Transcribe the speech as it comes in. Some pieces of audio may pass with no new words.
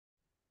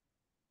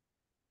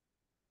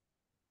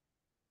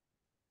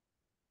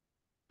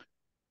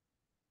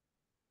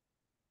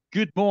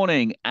Good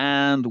morning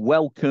and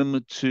welcome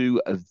to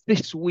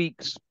this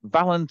week's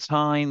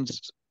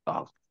Valentine's.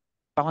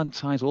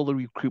 Valentine's, all the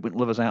recruitment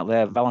lovers out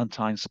there,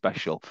 Valentine's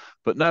special.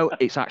 But no,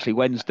 it's actually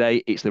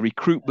Wednesday. It's the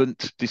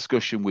recruitment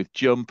discussion with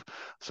Jump.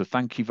 So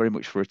thank you very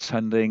much for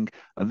attending.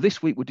 And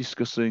this week we're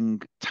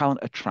discussing talent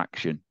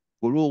attraction.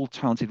 We're all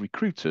talented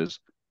recruiters,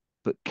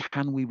 but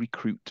can we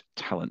recruit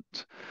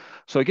talent?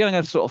 So again, I'm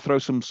going to sort of throw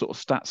some sort of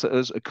stats at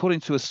us. According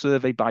to a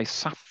survey by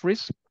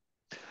Safris,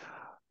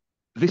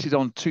 this is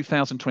on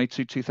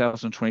 2022,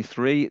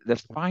 2023.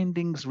 The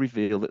findings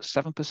reveal that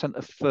 7%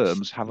 of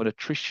firms have an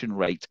attrition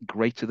rate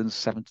greater than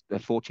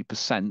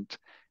 40%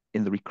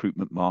 in the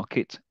recruitment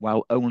market,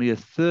 while only a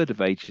third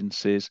of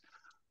agencies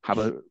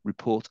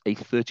report a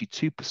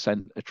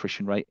 32%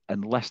 attrition rate,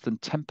 and less than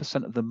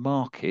 10% of the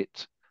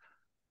market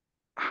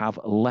have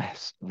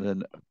less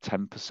than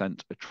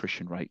 10%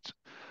 attrition rate.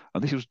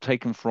 And this was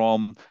taken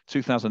from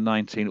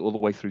 2019 all the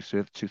way through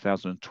to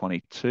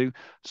 2022.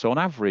 So on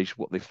average,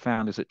 what they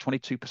found is that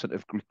 22%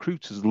 of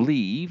recruiters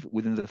leave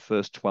within the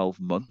first 12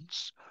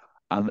 months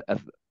of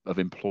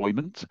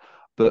employment,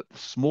 but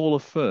smaller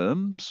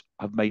firms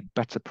have made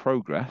better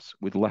progress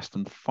with less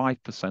than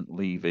 5%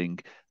 leaving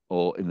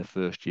or in the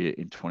first year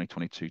in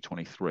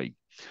 2022-23.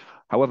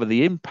 However,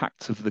 the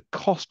impact of the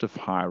cost of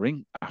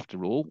hiring,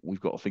 after all,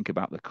 we've got to think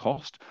about the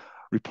cost.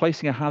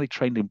 Replacing a highly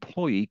trained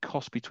employee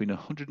costs between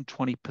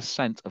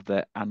 120% of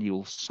their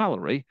annual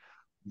salary,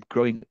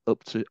 growing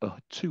up to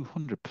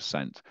 200%.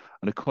 And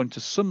according to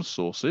some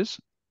sources,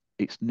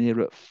 it's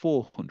nearer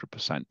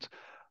 400%.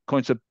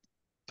 According to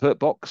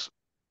Pertbox,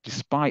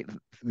 despite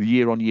the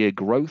year-on-year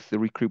growth, the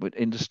recruitment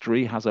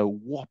industry has a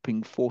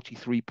whopping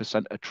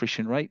 43%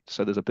 attrition rate.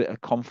 So there's a bit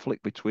of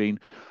conflict between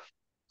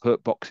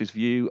Pertbox's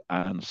view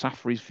and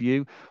Safri's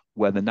view,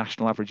 where the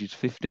national average is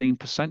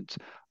 15%,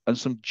 and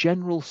some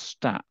general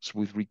stats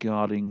with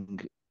regarding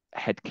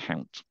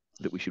headcount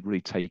that we should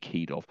really take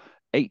heed of.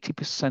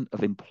 80%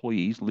 of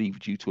employees leave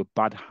due to a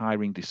bad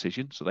hiring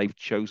decision. So they've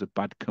chose a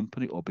bad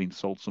company or been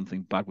sold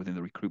something bad within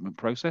the recruitment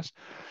process.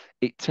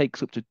 It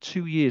takes up to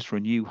 2 years for a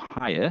new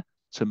hire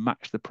to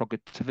match the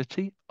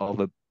productivity of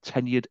a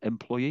tenured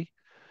employee.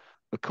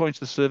 According to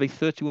the survey,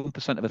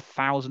 31% of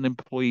 1,000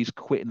 employees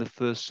quit in the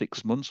first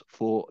 6 months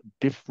for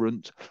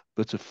different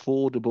but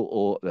affordable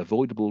or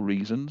avoidable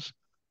reasons.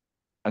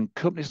 And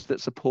companies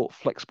that support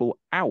flexible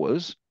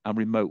hours and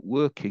remote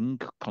working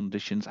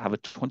conditions have a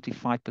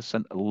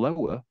 25%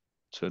 lower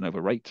turnover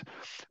rate.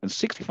 And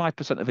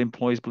 65% of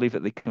employees believe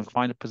that they can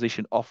find a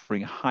position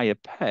offering higher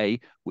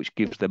pay, which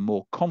gives them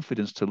more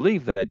confidence to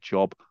leave their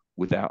job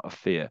without a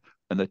fear.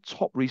 And the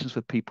top reasons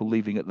for people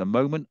leaving at the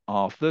moment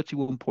are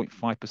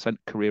 31.5%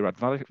 career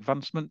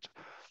advancement,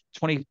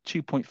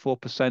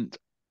 22.4%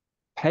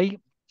 pay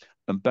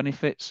and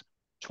benefits,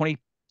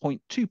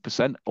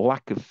 20.2%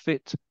 lack of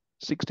fit,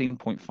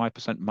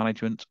 16.5%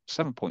 management,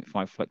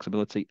 7.5%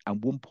 flexibility,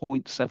 and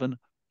 1.7%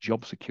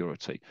 job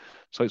security.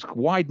 So it's a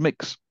wide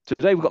mix.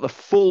 Today we've got the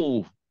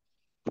full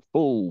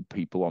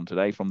people on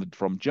today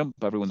from Jump.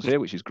 Everyone's here,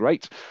 which is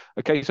great.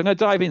 Okay, so I'm going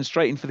to dive in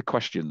straight into the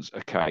questions.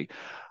 Okay.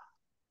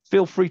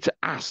 Feel free to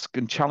ask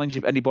and challenge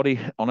if anybody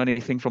on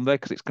anything from there,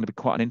 because it's going to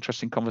be quite an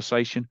interesting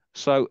conversation.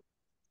 So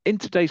in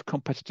today's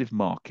competitive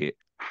market,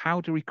 how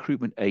do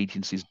recruitment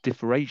agencies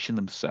differentiate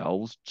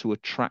themselves to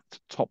attract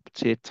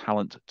top-tier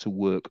talent to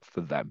work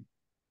for them?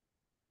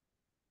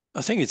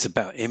 I think it's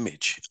about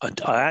image.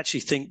 I actually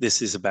think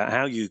this is about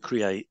how you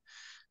create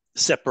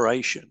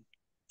separation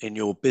in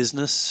your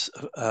business,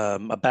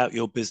 about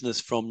your business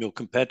from your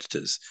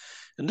competitors.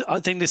 And I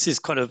think this is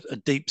kind of a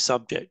deep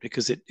subject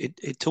because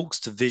it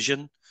talks to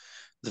vision,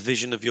 the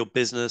vision of your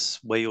business,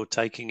 where you're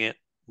taking it.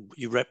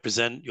 You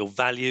represent your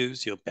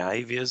values, your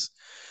behaviors.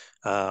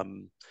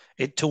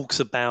 It talks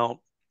about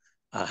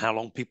how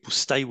long people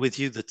stay with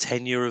you, the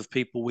tenure of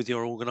people with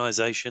your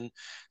organization,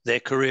 their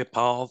career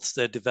paths,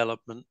 their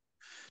development.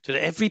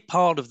 To every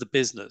part of the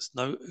business,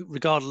 no,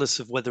 regardless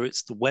of whether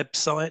it's the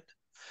website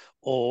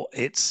or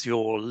it's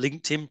your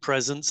LinkedIn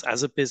presence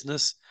as a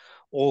business,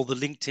 or the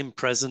LinkedIn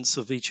presence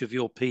of each of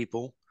your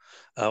people,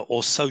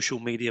 or social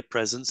media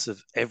presence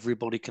of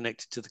everybody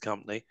connected to the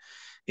company.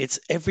 It's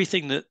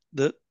everything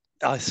that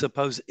I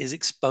suppose is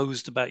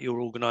exposed about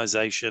your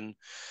organization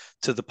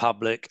to the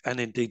public and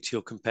indeed to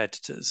your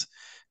competitors.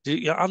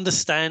 You're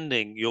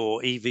understanding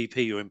your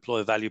EVP, your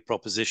employer value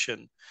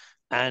proposition,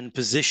 and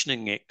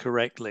positioning it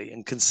correctly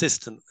and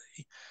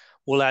consistently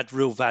will add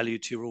real value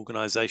to your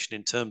organization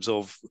in terms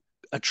of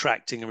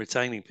attracting and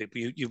retaining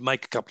people. You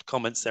make a couple of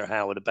comments there,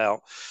 Howard,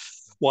 about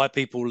why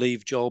people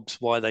leave jobs,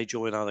 why they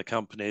join other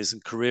companies,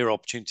 and career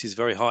opportunities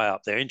very high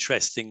up there.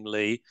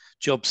 Interestingly,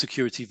 job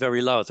security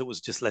very low. I thought it was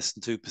just less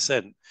than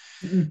 2%.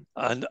 Mm-hmm.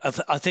 And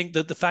I think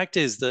that the fact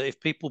is that if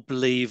people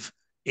believe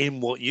in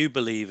what you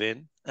believe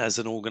in as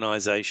an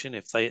organization,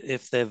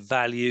 if their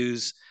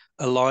values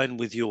align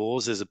with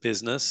yours as a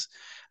business,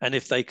 and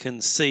if they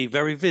can see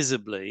very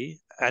visibly,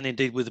 and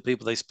indeed with the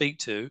people they speak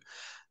to,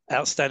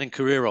 outstanding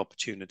career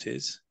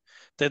opportunities,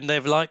 then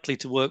they're likely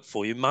to work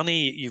for you.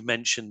 Money you've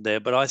mentioned there,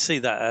 but I see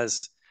that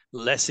as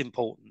less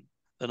important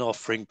and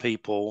offering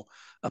people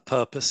a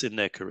purpose in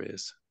their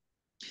careers.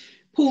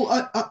 Paul,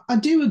 I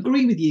do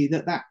agree with you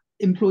that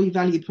employee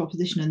value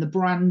proposition and the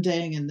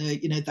branding and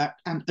that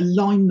and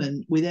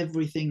alignment with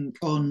everything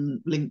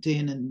on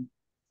LinkedIn and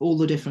all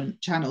the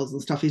different channels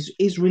and stuff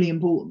is really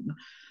important.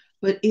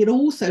 But it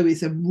also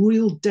is a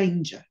real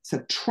danger. It's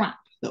a trap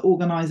that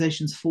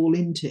organizations fall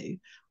into,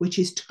 which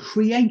is to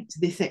create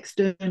this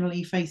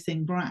externally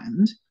facing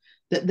brand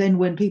that then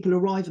when people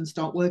arrive and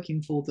start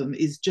working for them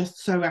is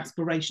just so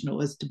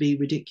aspirational as to be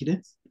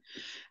ridiculous.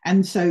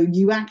 And so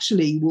you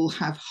actually will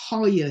have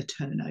higher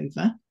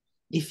turnover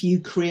if you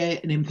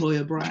create an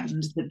employer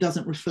brand that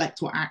doesn't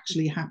reflect what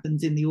actually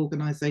happens in the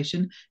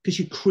organization, because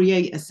you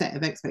create a set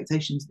of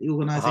expectations that the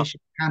organization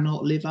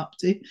cannot live up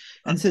to.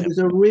 And so there's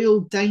a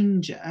real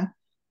danger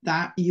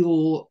that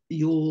your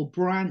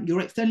brand,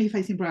 your externally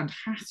facing brand,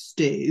 has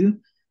to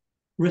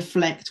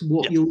reflect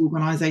what your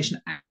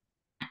organization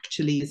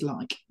actually is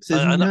like. So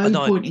there's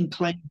no point in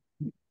claiming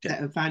a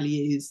set of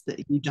values that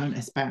you don't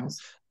espouse.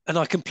 And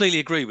I completely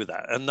agree with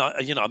that. And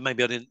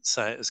maybe I didn't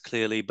say it as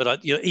clearly,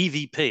 but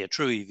EVP, a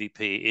true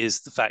EVP, is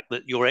the fact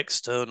that your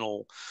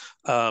external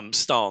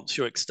stance,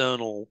 your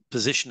external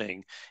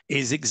positioning,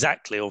 is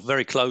exactly or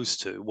very close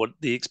to what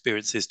the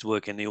experience is to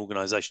work in the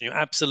organization. You're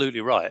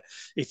absolutely right.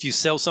 If you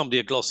sell somebody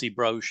a glossy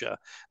brochure,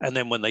 and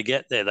then when they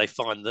get there, they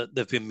find that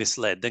they've been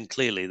misled, then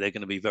clearly they're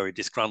going to be very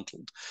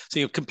disgruntled.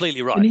 So you're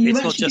completely right. And you it's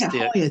actually not just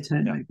get higher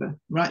turnover,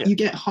 right? Yeah. You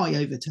get high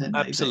over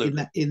turnover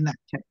absolutely. in that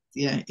case.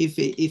 Yeah,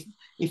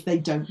 if they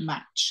don't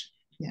match.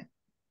 Yeah.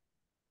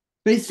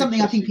 But it's something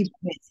I think people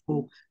miss,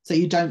 Paul. So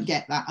you don't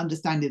get that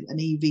understanding that an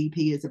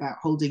EVP is about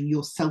holding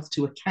yourself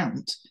to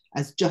account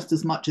as just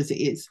as much as it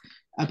is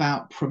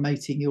about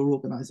promoting your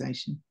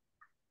organisation.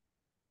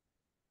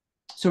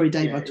 Sorry,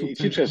 Dave.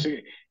 It's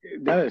interesting.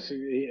 No,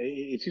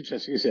 it's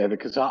interesting, isn't it?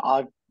 Because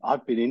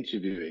I've been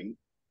interviewing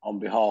on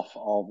behalf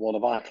of one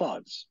of our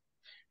clients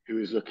who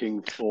is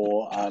looking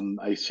for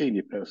a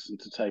senior person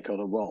to take on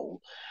a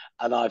role,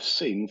 and I've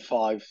seen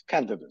 5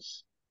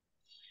 candidates,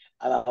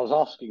 and I was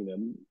asking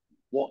them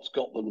what's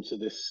got them to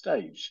this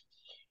stage.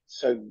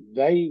 So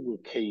they were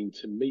keen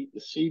to meet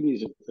the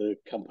seniors of the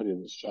company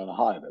that's trying to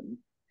hire them,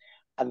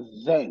 and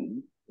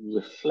then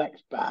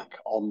reflect back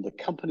on the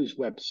company's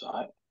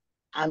website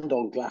and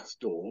on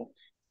Glassdoor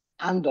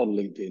and on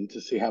LinkedIn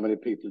to see how many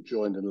people have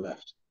joined and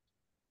left.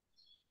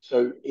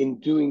 So in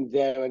doing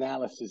their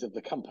analysis of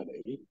the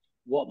company,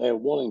 what they're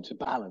wanting to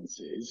balance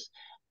is,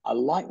 I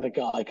like the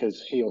guy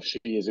because he or she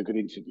is a good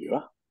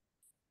interviewer,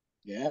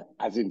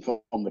 as in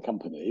from the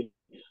company,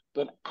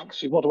 but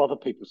actually what do other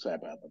people say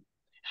about them?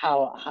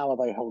 How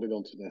are they holding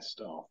on to their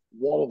staff?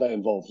 What are they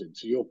involved in?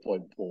 To your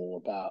point,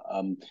 Paul, about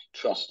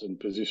trust and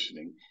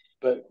positioning,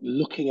 but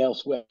looking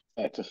elsewhere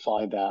to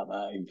find out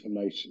that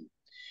information.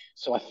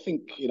 So I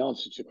think in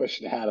answer to your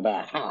question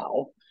about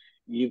how,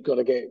 you've got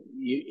to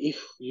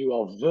if you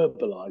are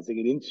verbalizing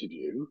an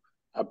interview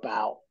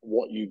about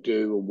what you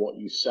do and what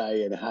you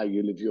say and how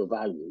you live your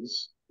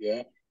values,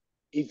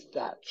 is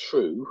that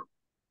true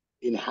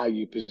in how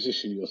you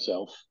position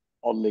yourself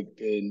on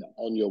LinkedIn,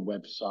 on your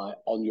website,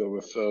 on your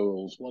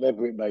referrals,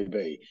 whatever it may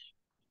be?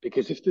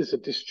 Because if there's a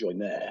disjoint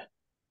there,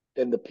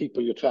 then the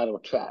people you're trying to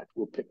attract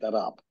will pick that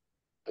up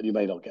and you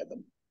may not get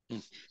them.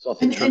 So I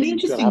think and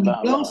interestingly,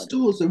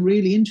 Glassdoor's are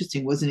really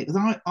interesting, wasn't it?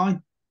 Because I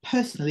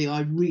personally,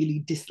 I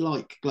really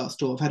dislike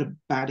Glassdoor. I've had a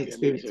bad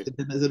experience with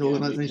them as an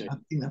organisation.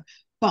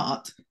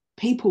 But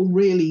people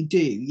really do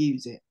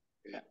use it.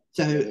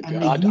 So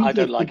and I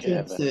don't like it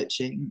ever.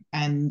 Searching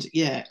and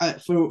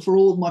for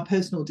all my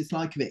personal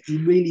dislike of it,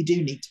 you really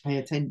do need to pay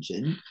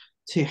attention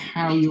to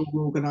how your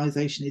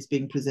organisation is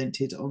being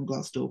presented on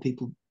Glassdoor.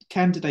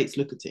 Candidates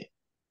look at it.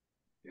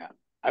 Yeah,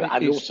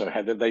 and also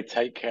Heather, they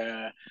take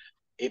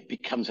it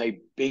becomes a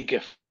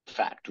bigger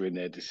factor in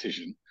their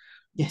decision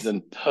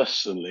than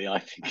personally I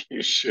think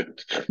it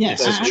should.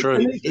 Yes,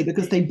 absolutely,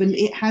 because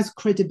it has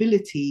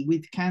credibility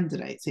with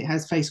candidates. It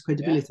has face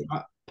credibility.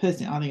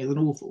 Personally, I think it's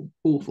an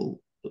awful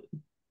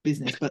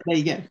business, but there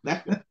you go.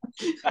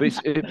 but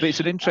it's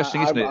an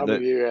interesting, isn't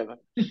it?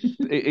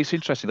 It's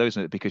interesting though,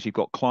 isn't it? Because you've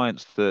got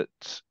clients that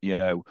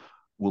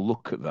will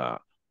look at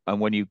that, and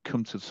when you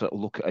come to sort of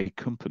look at a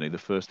company, the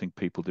first thing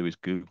people do is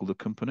Google the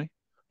company.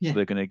 So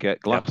they're going to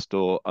get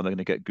Glassdoor and they're going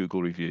to get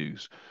Google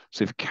reviews.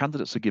 So if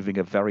candidates are giving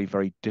a very,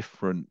 very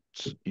different,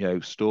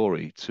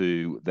 story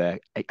to their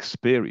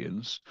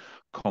experience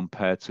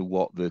compared to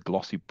what the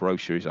glossy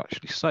brochure is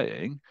actually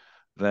saying,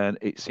 then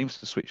it seems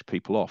to switch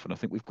people off. And I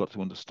think we've got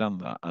to understand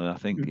that. And I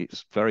think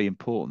it's very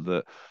important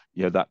that,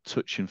 that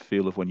touch and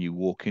feel of when you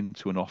walk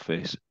into an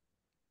office,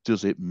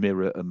 does it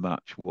mirror and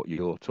match what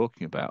you're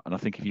talking about? And I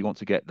think if you want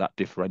to get that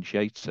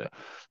differentiator,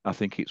 I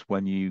think it's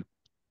when you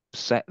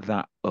set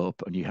that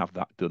up and you have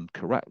that done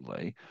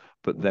correctly,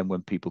 but then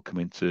when people come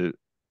into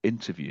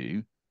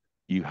interview,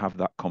 you have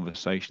that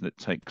conversation that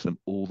takes them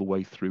all the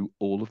way through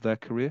all of their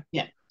career.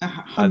 Yeah,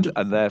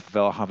 and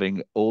therefore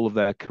having all of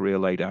their career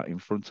laid out in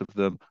front of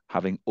them,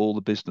 having all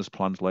the business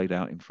plans laid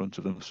out in front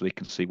of them, so they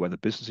can see where the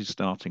business is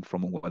starting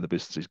from and where the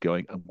business is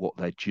going, and what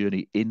their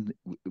journey in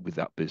with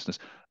that business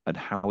and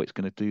how it's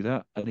going to do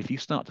that. And if you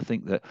start to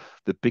think that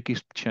the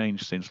biggest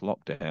change since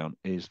lockdown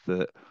is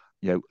that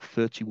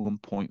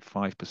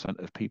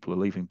 31.5% of people are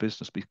leaving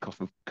business because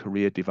of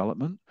career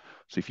development.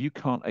 So if you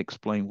can't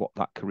explain what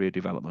that career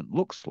development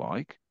looks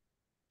like,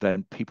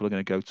 then people are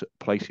going to go to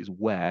places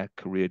where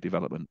career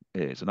development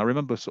is. And I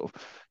remember sort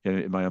of,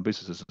 in my own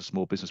business as a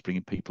small business,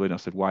 bringing people in. I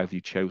said, "Why have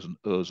you chosen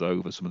us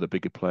over some of the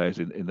bigger players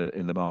in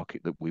the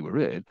market that we were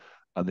in?"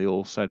 And they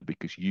all said,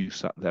 "Because you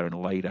sat there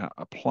and laid out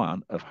a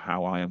plan of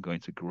how I am going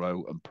to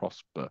grow and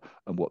prosper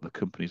and what the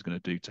company is going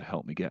to do to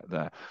help me get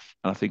there."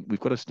 And I think we've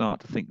got to start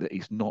to think that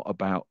it's not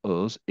about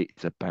us,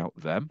 it's about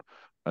them.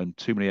 And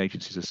too many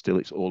agencies are still,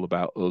 it's all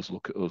about us,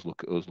 look at us,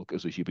 look at us, look at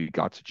us, as you'd be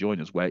glad to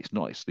join us, where it's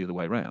not, it's the other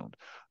way around.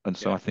 And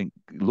so I think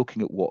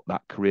looking at what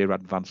that career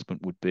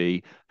advancement would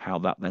be, how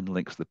that then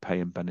links the pay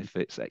and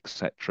benefits,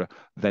 etc.,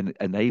 then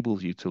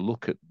enables you to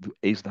look at,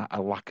 is that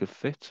a lack of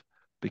fit?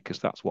 Because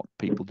that's what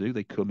people do.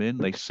 They come in,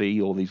 they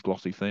see all these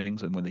glossy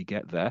things, and when they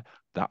get there,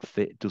 that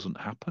fit doesn't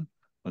happen.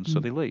 And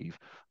so they leave.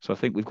 So I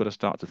think we've got to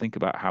start to think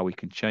about how we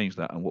can change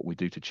that and what we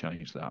do to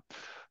change that.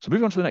 So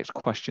moving on to the next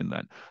question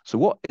then. So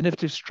what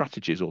innovative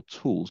strategies or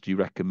tools do you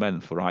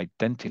recommend for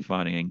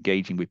identifying and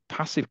engaging with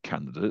passive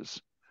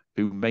candidates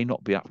who may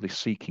not be actually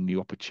seeking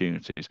new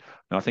opportunities?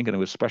 Now, I think I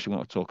especially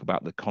want to talk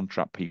about the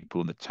contract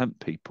people and the temp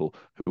people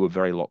who are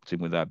very locked in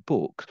with their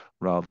books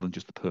rather than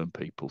just the perm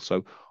people.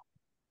 So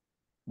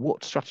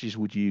what strategies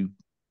would you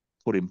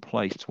put in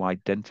place to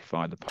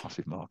identify the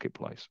passive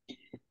marketplace?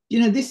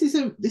 This is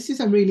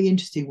a really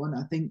interesting one.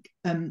 I think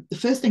the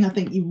first thing I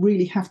think you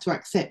really have to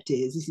accept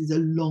is this is a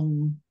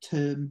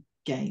long-term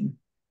game.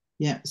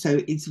 Yeah, so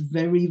it's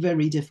very,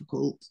 very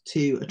difficult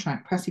to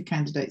attract passive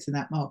candidates in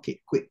that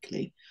market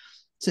quickly.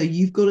 So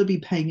you've got to be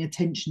paying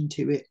attention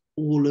to it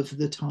all of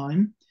the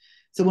time.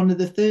 So one of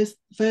the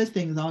first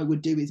things I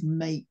would do is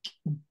make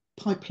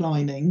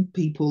pipelining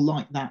people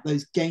like that,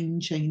 those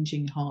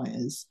game-changing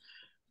hires.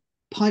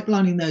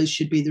 Pipelining those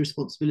should be the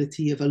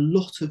responsibility of a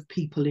lot of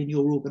people in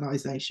your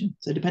organization.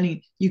 So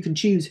depending, you can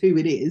choose who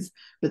it is,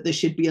 but there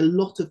should be a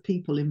lot of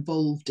people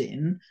involved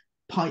in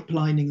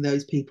pipelining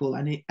those people,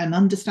 and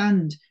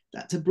understand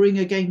that to bring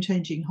a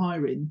game-changing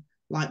hire in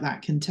like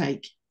that can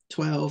take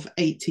 12,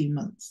 18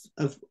 months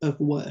of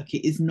work.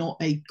 It is not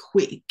a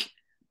quick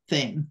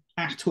thing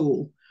at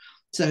all.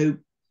 So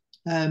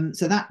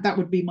that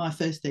would be my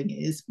first thing,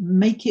 is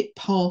make it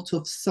part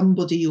of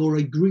somebody or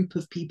a group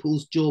of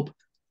people's job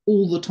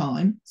all the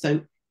time.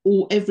 So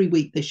every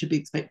week they should be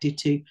expected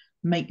to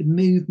make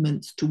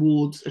movements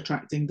towards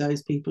attracting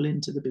those people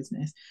into the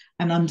business,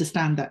 and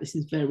understand that this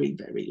is very,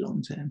 very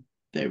long term.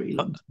 Very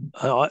long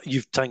term.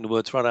 You've taken the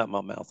words right out of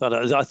my mouth.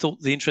 I thought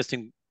the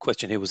interesting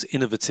question here was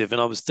innovative,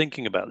 and I was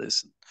thinking about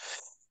this,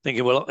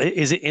 thinking, well,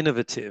 is it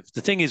innovative?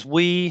 The thing is,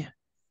 we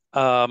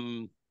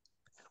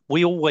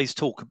always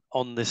talk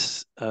on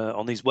these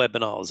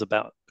webinars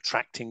about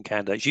attracting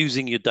candidates,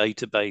 using your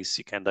database,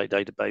 your candidate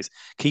database,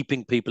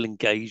 keeping people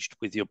engaged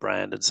with your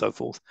brand and so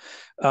forth.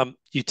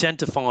 You tend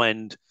to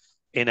find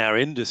in our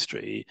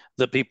industry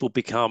that people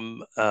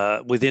become,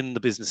 within the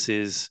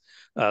businesses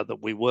that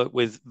we work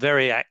with,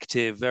 very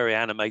active, very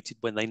animated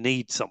when they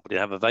need somebody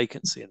to have a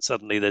vacancy. And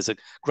suddenly there's a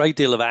great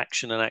deal of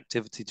action and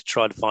activity to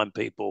try to find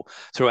people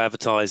through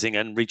advertising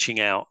and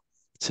reaching out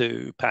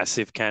to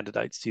passive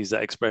candidates, to use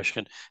that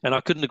expression. And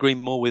I couldn't agree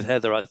more with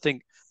Heather. I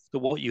think that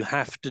what you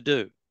have to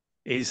do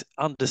is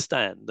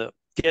understand that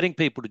getting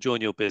people to join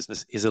your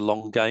business is a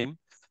long game,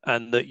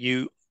 and that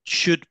you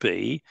should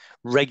be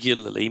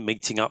regularly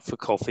meeting up for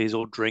coffees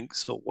or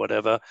drinks or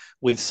whatever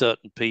with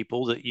certain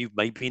people that you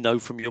maybe know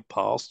from your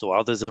past, or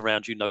others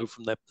around you know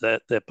from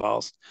their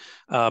past,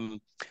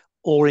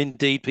 or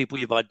indeed people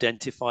you've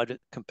identified as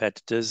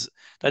competitors.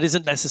 That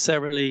isn't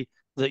necessarily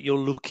that you're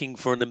looking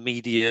for an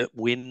immediate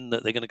win,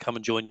 that they're going to come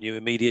and join you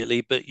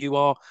immediately, but you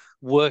are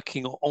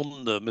working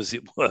on them, as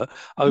it were,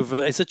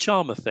 it's a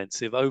charm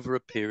offensive over a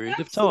period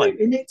of time.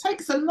 And it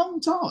takes a long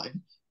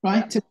time,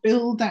 right, to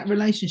build that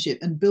relationship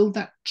and build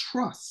that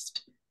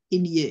trust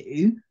in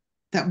you,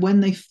 that when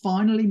they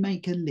finally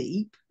make a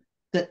leap,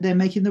 that they're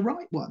making the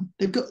right one.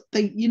 Because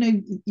they're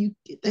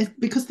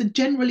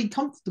generally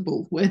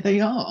comfortable where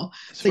they are.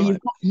 That's so right.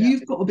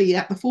 You've got to be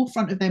at the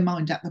forefront of their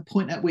mind at the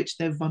point at which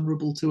they're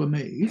vulnerable to a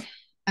move,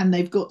 and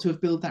they've got to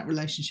have built that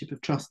relationship of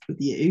trust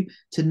with you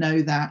to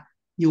know that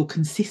you're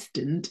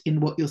consistent in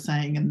what you're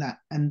saying, and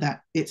that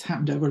it's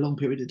happened over a long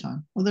period of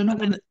time. Well, they're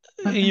not.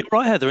 You're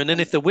right, Heather. And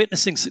then if they're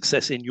witnessing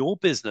success in your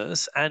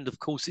business, and of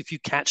course, if you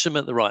catch them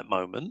at the right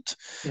moment,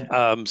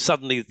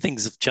 suddenly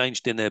things have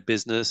changed in their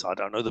business. I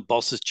don't know, the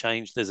boss has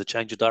changed. There's a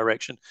change of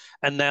direction,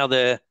 and now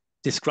they're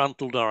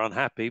disgruntled or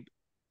unhappy.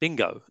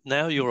 Bingo!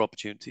 Now your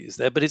opportunity is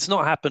there. But it's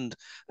not happened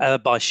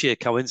by sheer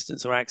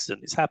coincidence or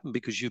accident. It's happened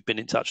because you've been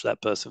in touch with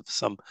that person for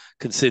some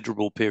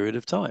considerable period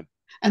of time.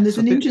 And there's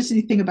an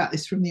interesting thing about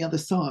this from the other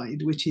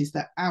side, which is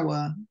that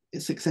our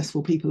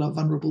successful people are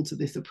vulnerable to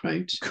this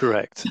approach.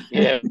 Correct.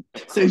 Yeah.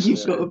 So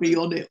you've got to be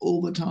on it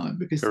all the time,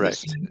 because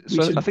Correct. we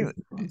So I shouldn't think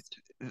be surprised.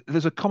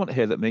 there's a comment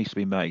here that needs to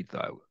be made,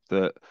 though,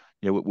 that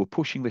we're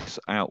pushing this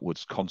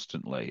outwards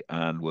constantly,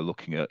 and we're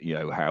looking at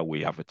how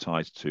we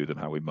advertise to them,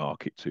 how we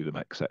market to them,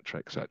 etc.,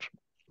 etc.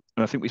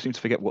 And I think we seem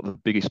to forget what the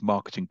biggest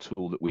marketing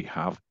tool that we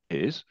have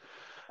is.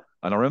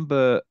 And I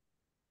remember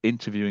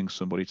interviewing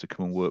somebody to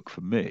come and work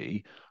for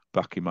me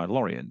back in my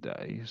Lorient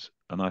days,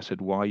 and I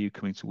said, "Why are you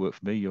coming to work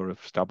for me? You're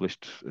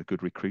established, a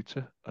good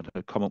recruiter." And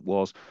her comment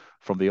was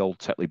from the old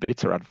Tetley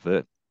Bitter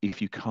advert: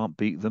 "If you can't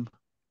beat them,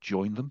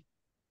 join them."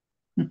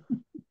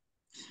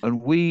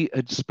 And we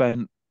had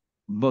spent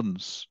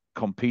months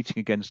competing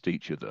against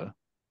each other.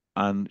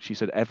 And she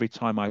said, every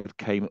time I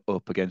came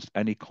up against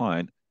any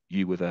client,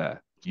 you were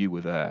there, you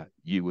were there,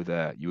 you were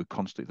there, you were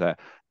constantly there.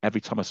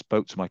 Every time I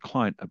spoke to my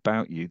client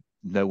about you,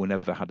 no one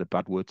ever had a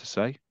bad word to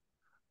say.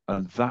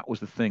 And that was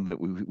the thing that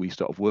we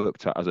sort of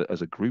worked at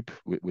as a group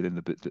within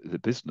the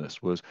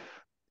business, was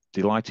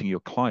delighting your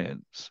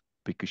clients,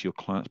 because your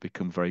clients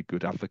become very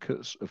good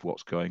advocates of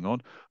what's going on,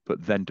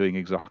 but then doing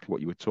exactly what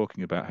you were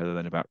talking about, Heather,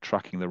 then about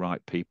tracking the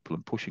right people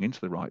and pushing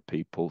into the right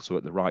people so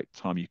at the right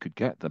time you could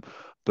get them.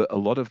 But a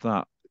lot of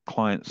that,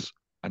 clients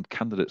and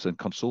candidates and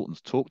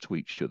consultants talk to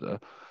each other,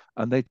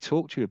 and they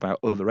talk to you about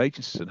other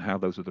agencies and how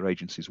those other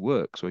agencies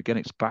work. So again,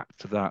 it's back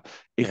to that.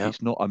 If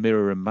it's not a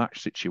mirror and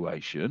match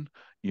situation,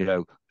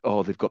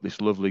 oh, they've got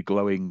this lovely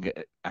glowing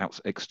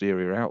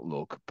exterior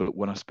outlook, but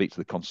when I speak to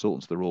the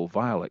consultants, they're all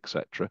vile,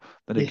 etc.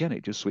 Then again,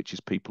 it just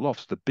switches people off.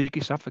 So the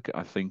biggest advocate,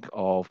 I think,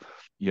 of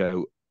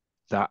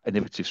that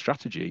innovative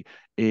strategy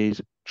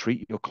is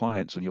treat your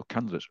clients and your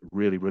candidates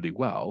really, really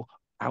well,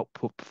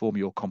 outperform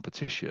your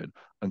competition,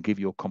 and give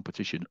your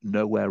competition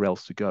nowhere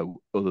else to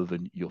go other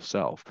than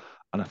yourself.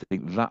 And I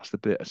think that's the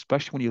bit,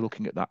 especially when you're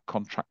looking at that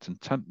contract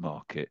and temp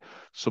market,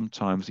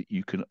 sometimes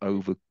you can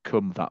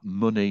overcome that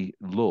money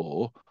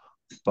law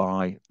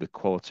by the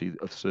quality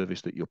of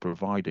service that you're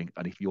providing.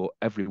 And if you're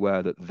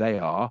everywhere that they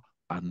are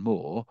and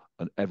more,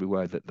 and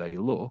everywhere that they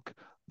look,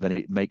 then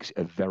it makes it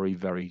a very,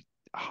 very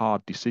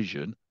hard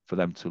decision for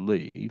them to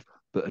leave,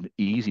 but an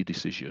easy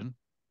decision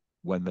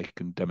when they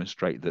can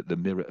demonstrate that the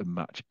mirror and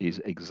match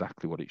is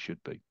exactly what it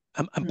should be.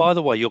 And by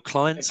the way, your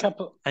clients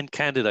and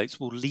candidates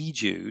will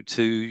lead you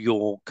to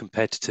your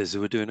competitors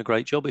who are doing a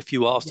great job. If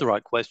you ask the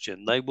right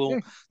question, they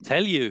will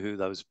tell you who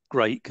those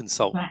great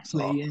consultants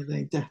are. Yeah,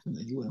 they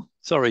definitely will.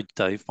 Sorry,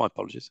 Dave, my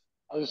apologies.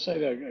 I would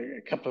say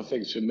a couple of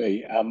things for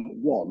me.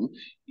 One,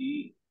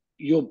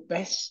 your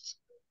best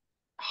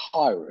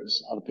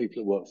hirers are the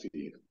people who work for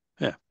you,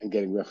 and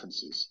getting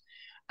references.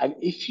 And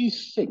if you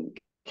think,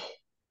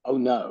 oh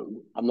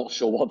no, I'm not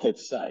sure what they'd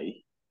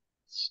say,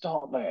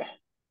 start there.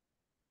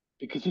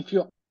 Because if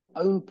your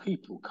own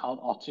people can't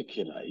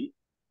articulate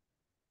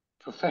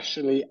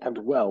professionally and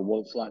well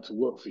what it's like to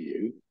work for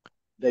you,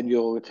 then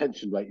your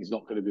retention rate is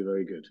not going to be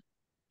very good.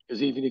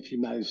 Because even if you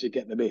manage to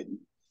get them in,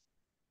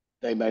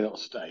 they may not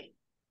stay.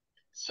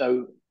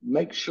 So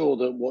make sure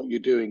that what you're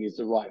doing is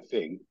the right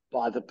thing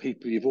by the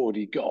people you've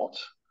already got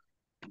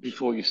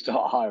before you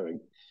start hiring.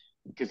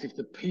 Because if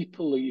the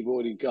people that you've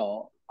already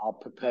got are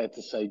prepared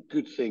to say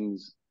good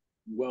things,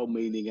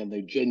 well-meaning, and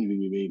they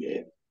genuinely mean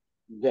it,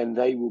 then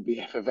they will be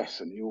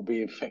effervescent. It will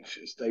be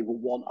infectious. They will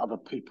want other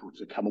people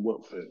to come and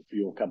work for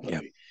your company.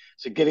 Yeah.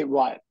 So get it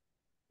right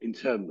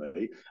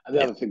internally. And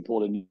the other thing,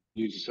 Paul, and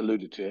you just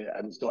alluded to it,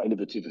 and it's not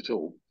innovative at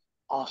all,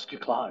 ask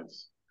your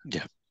clients.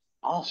 Yeah.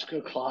 Ask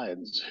your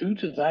clients, who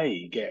do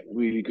they get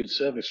really good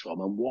service from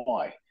and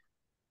why?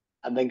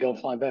 And then go and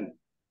find them.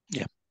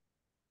 Yeah.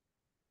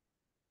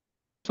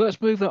 So let's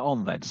move that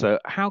on then. So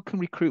how can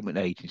recruitment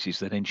agencies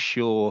then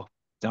ensure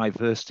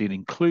diversity and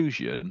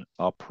inclusion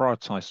are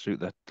prioritised through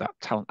that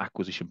talent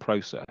acquisition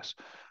process?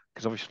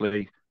 Because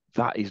obviously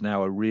that is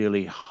now a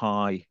really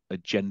high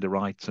agenda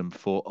item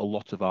for a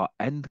lot of our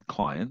end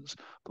clients,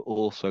 but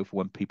also for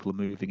when people are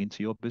moving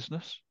into your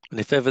business. And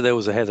if ever there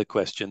was a Heather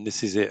question,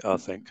 this is it, I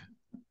think.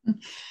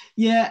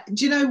 Yeah.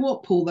 Do you know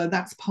what, Paul, though?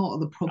 That's part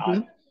of the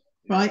problem.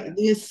 Right,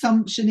 the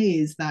assumption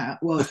is that,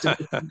 well, it's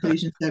diversity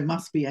inclusion, so it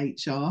must be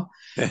HR.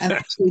 And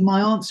actually,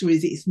 my answer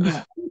is it's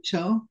not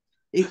HR.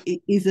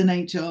 It is an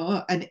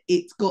HR, and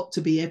it's got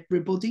to be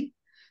everybody.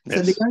 Yes.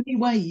 So the only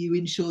way you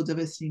ensure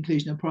diversity,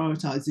 inclusion, and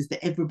prioritise is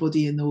that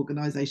everybody in the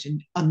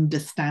organisation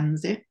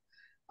understands it,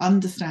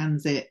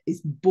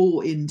 is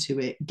bought into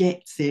it,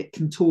 gets it,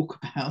 can talk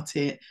about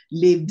it,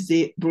 lives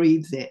it,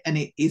 breathes it, and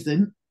it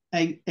isn't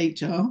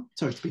HR.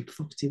 Sorry to be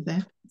provocative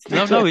there.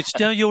 No,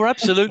 you're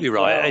absolutely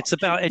right. It's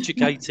about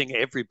educating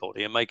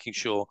everybody and making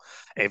sure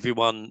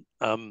everyone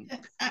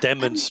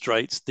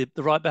demonstrates the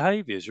right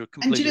behaviours. You're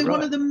completely right.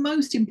 One of the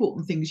most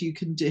important things you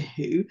can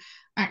do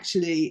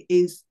actually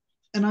is,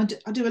 and I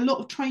do a lot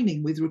of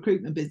training with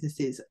recruitment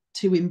businesses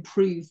to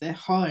improve their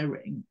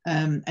hiring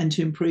and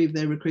to improve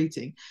their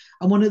recruiting.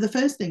 And one of the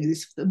first things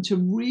is for them to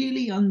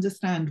really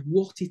understand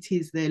what it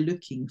is they're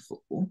looking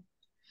for,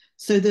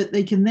 so that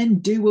they can then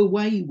do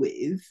away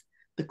with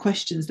the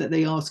questions that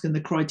they ask and the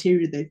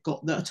criteria they've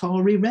got that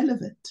are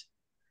irrelevant.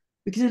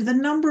 Because the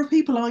number of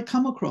people I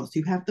come across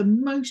who have the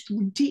most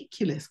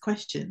ridiculous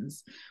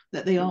questions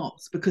that they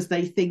ask because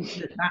they think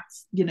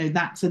that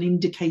that's an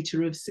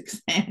indicator of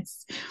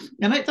success.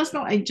 And that's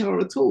not HR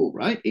at all,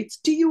 right? It's,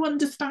 do you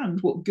understand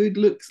what good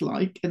looks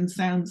like and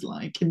sounds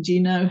like? And do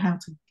you know how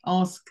to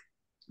ask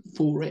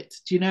for it?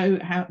 Do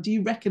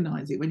you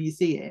recognize it when you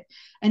see it?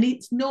 And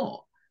it's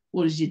not,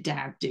 what does your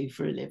dad do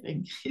for a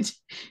living? It's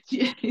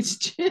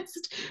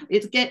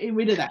getting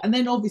rid of that. And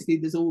then obviously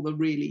there's all the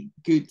really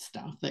good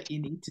stuff that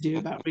you need to do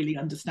about really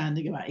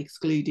understanding about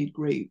excluded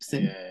groups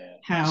and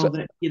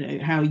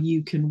how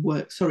you can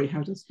work. Sorry,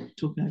 how does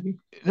talking over you?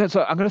 No,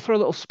 so I'm going to throw a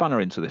little spanner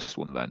into this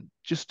one then,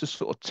 just to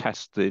sort of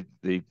test the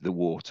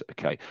water,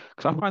 okay?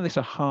 Because I find this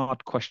a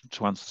hard question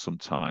to answer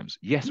sometimes.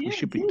 Yes, we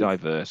should be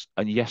diverse,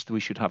 and yes,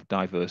 we should have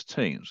diverse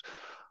teams.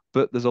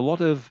 But there's a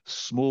lot of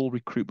small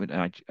recruitment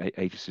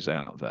agencies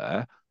out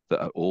there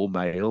that are all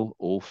male,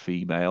 all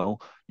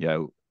female,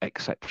 et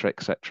cetera,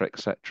 et cetera, et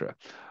cetera.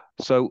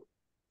 So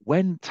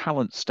when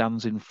talent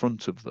stands in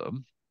front of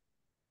them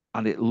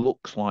and it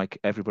looks like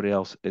everybody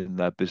else in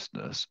their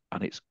business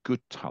and it's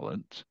good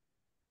talent,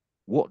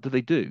 what do?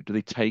 Do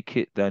they take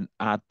it, then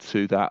add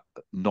to that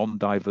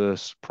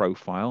non-diverse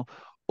profile,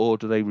 or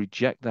do they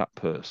reject that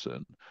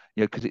person?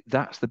 Because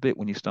that's the bit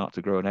when you start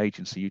to grow an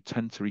agency, you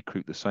tend to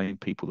recruit the same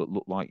people that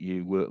look like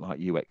you, work like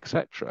you,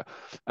 etc.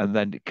 And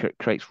then it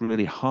creates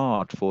really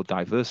hard for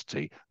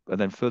diversity.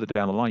 And then further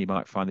down the line, you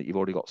might find that you've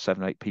already got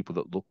 7 or 8 people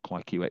that look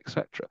like you,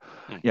 etc.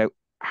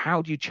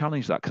 How do you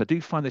challenge that? Because I do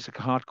find this a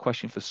hard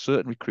question for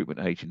certain recruitment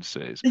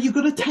agencies. So you've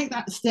got to take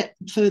that step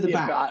further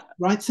back,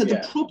 right? So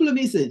the problem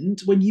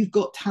isn't when you've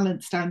got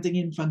talent standing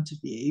in front of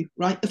you,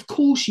 right? Of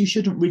course, you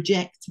shouldn't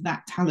reject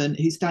that talent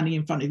who's standing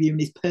in front of you and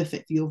is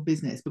perfect for your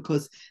business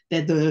because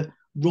they're the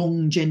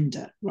wrong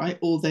gender, right?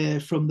 Or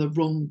they're from the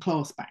wrong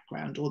class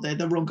background, or they're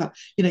the wrong,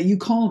 you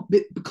can't,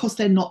 because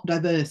they're not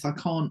diverse, I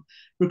can't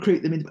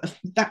recruit them in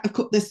that.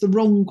 That's the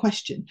wrong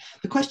question.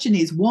 The question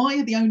is, why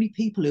are the only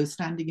people who are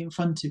standing in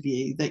front of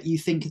you that you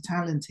think are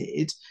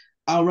talented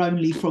are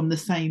only from the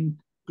same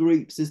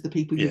groups as the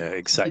people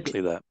exactly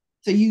that.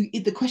 So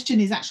the question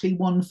is actually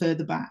one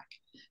further back.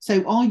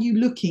 So are you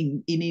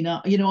looking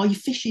are you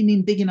fishing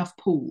in big enough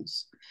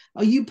pools?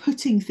 Are you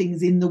putting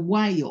things in the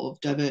way of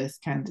diverse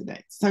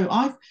candidates? So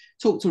I've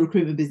talked to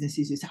recruitment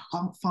businesses who say, I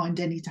can't find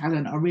any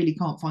talent. I really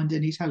can't find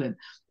any talent.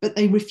 But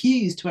they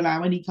refuse to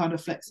allow any kind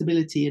of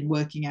flexibility in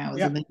working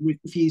hours, and they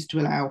refuse to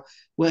allow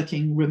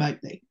working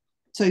remotely.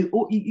 So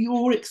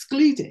you're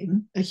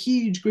excluding a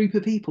huge group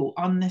of people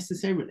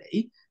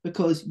unnecessarily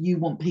because you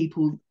want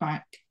people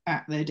back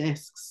at their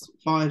desks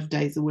 5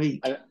 days a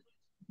week,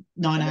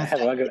 9 hours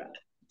a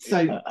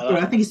day.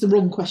 I think it's the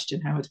wrong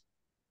question, Howard.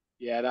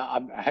 Yeah,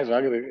 I'm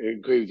going to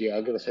agree with you.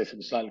 I'm going to say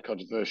something slightly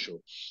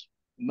controversial.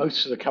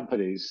 Most of the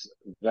companies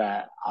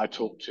that I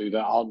talk to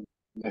that aren't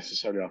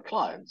necessarily our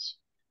clients,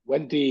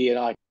 when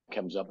DE&I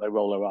comes up, they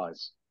roll their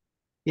eyes.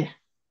 Yeah.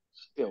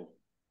 Still.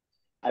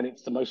 And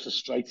it's the most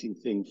frustrating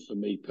thing for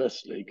me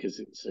personally, because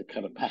it's a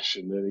kind of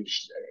passion.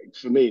 And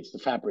for me, it's the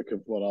fabric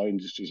of what our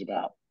industry is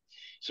about.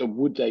 So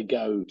would they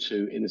go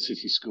to inner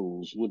city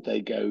schools? Would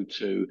they go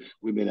to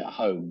women at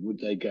home? Would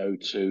they go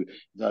to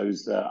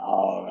those that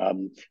are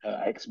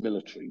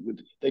ex-military?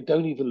 They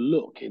don't even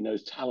look in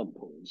those talent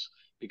pools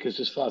because,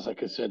 as far as I'm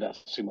concerned,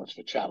 that's too much of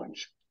a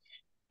challenge.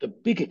 The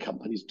bigger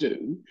companies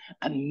do,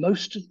 and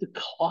most of the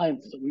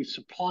clients that we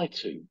supply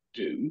to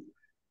do,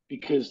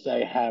 because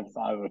they have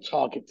either a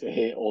target to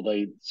hit or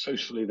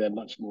they're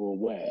much more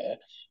aware.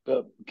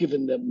 But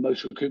given that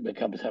most recruitment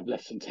companies have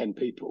less than 10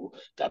 people,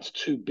 that's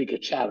too big a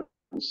challenge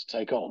to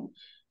take on,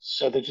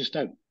 so they just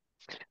don't.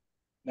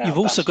 Now, you've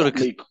also got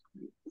to.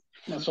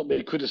 That's not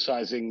me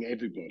criticizing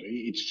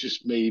everybody. It's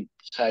just me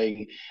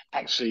saying,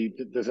 actually,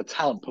 there's a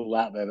talent pool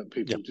out there that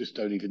people just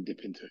don't even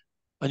dip into.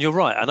 And you're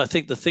right. And I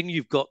think the thing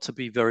you've got to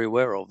be very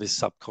aware of is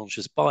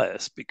subconscious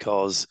bias,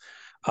 because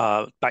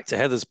back to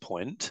Heather's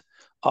point,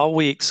 are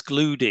we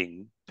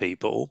excluding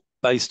people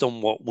based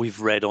on what we've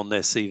read on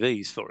their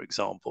CVs, for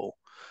example?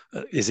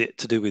 Is it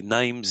to do with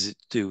names? Is it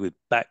to do with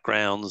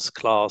backgrounds,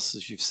 class,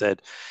 as you've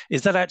said?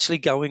 Is that actually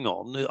going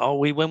on? Are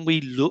we, when we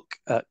look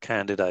at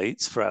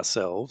candidates for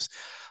ourselves,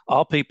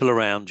 are people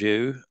around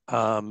you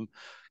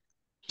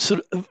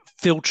sort of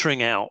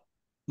filtering out,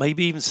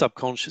 maybe even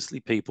subconsciously,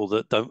 people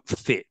that don't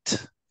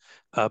fit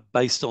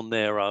based on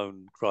their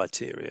own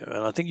criteria?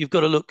 And I think you've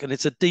got to look, and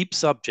it's a deep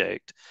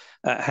subject,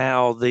 at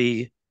how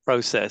the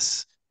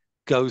process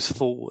goes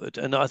forward.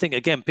 And I think,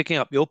 again, picking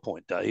up your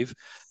point, Dave,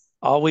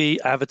 are we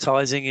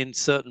advertising in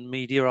certain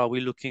media? Are we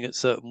looking at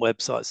certain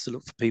websites to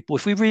look for people?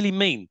 If we really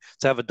mean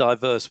to have a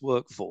diverse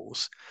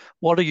workforce,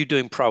 what are you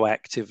doing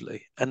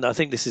proactively? And I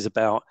think this is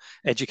about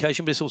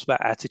education, but it's also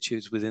about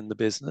attitudes within the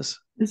business.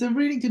 There's a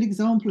really good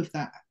example of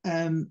that,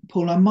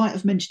 Paul. I might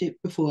have mentioned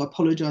it before. I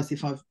apologise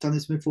if I've done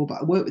this before,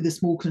 but I worked with a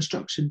small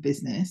construction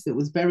business that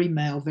was very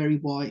male, very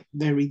white,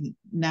 very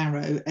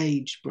narrow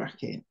age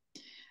bracket.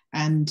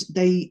 And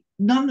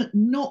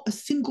not a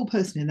single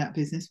person in that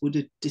business would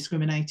have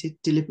discriminated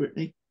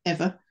deliberately.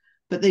 ever.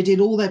 But they did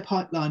all their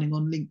pipelining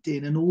on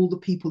LinkedIn, and all the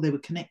people they were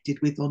connected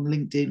with on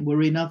LinkedIn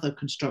were in other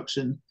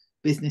construction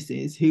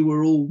businesses who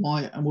were all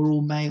white and were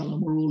all male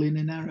and were all in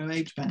a narrow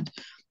age band.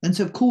 And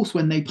so, of course,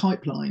 when they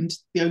pipelined,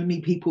 the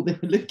only people they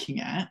were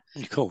looking at,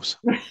 of course.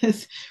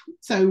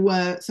 so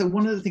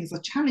one of the things I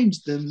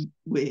challenged them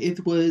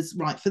with was,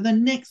 right, for the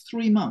next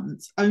 3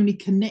 months, only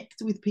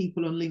connect with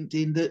people on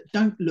LinkedIn that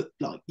don't look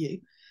like you.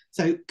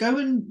 So go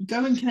and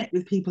connect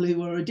with people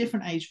who are a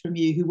different age from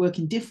you, who work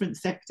in different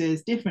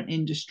sectors, different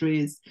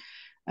industries,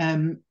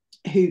 who,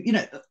 you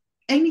know,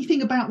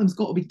 anything about them's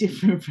got to be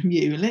different from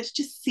you. And let's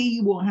just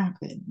see what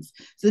happens.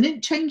 So they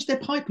didn't change their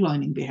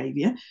pipelining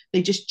behavior.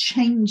 They just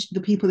changed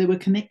the people they were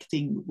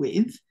connecting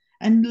with.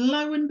 And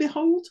lo and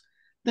behold,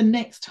 the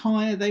next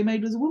hire they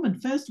made was a woman.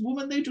 First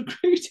woman they'd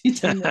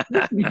recruited in their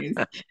business,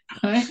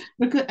 right?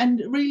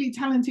 And really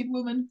talented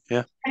woman,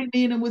 yeah, came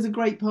in and was a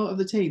great part of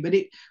the team. But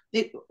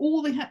it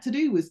all they had to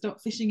do was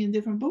start fishing in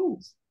different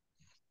pools.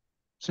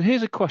 So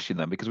here's a question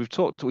then, because we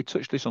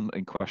touched this on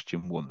in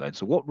question one then.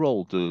 So what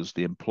role does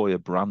the employer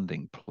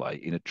branding play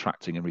in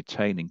attracting and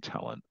retaining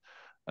talent?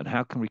 And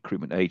how can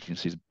recruitment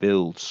agencies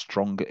build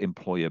stronger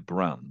employer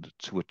brand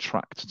to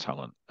attract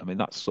talent? I mean,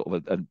 that's sort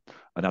of an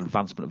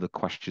advancement of the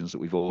questions that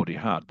we've already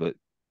had, but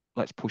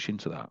let's push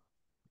into that.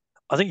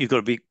 I think you've got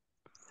to be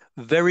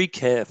very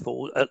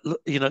careful.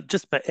 You know,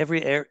 just about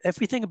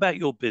everything about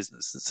your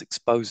business that's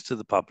exposed to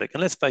the public.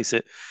 And let's face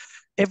it,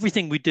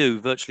 everything we do,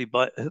 virtually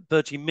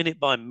minute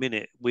by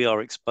minute, we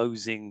are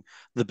exposing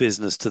the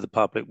business to the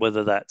public,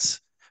 whether that's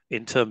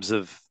in terms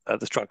of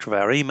the structure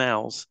of our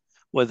emails,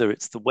 whether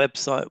it's the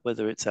website,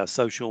 whether it's our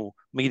social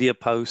media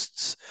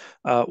posts,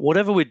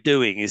 whatever we're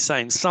doing is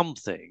saying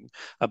something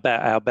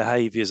about our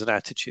behaviors and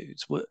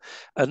attitudes.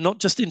 And not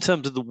just in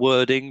terms of the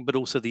wording, but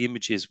also the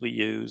images we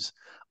use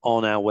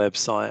on our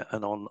website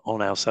and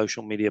on our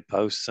social media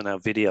posts and our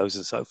videos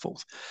and so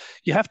forth.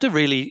 You have to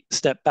really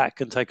step back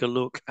and take a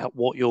look at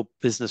what your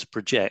business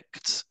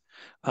projects.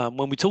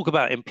 When we talk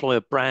about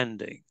employer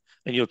branding,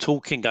 and you're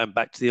talking, going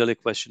back to the earlier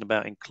question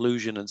about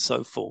inclusion and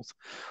so forth,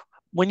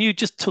 when you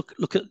just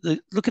look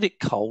at it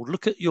cold,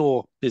 look at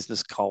your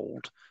business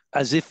cold,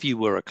 as if you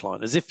were a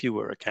client, as if you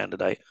were a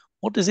candidate,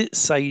 what does it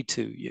say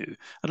to you?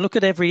 And look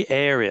at every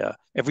area,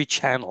 every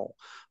channel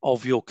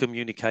of your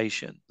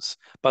communications,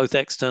 both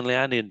externally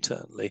and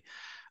internally,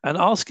 and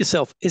ask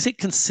yourself, is it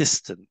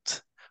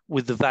consistent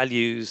with the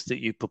values that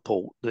you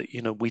purport? That,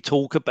 you know, we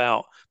talk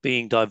about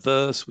being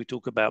diverse, we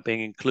talk about being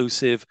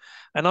inclusive,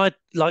 and I,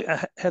 like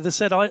Heather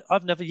said,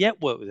 I've never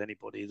yet worked with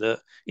anybody that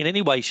in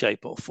any way,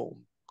 shape or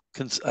form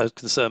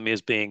concern me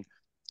as being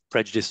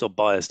prejudiced or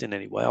biased in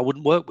any way. I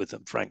wouldn't work with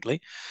them, frankly.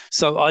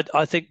 So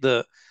I think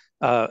that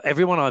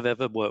everyone I've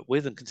ever worked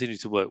with and continue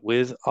to work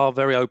with are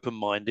very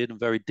open-minded and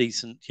very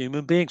decent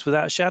human beings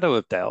without a shadow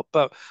of doubt.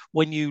 But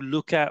when you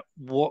look at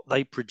what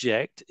they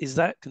project, is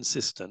that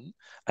consistent?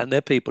 And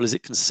their people, is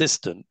it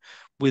consistent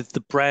with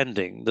the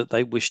branding that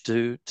they wish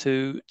to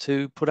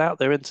put out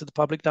there into the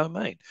public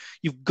domain?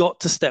 You've got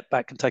to step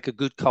back and take a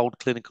good, cold,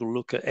 clinical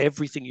look at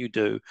everything you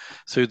do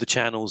through the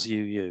channels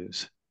you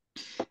use.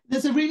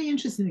 There's a really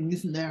interesting thing,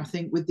 isn't there, I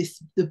think, with this,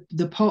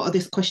 the part of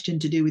this question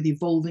to do with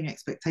evolving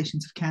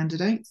expectations of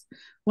candidates.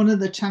 One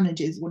of the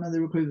challenges, one of the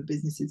recruitment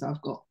businesses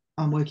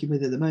I'm working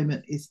with at the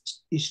moment is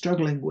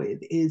struggling with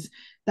is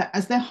that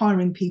as they're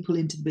hiring people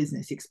into the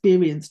business,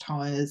 experienced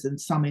hires and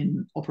some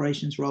in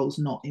operations roles,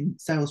 not in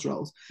sales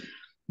roles,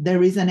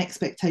 there is an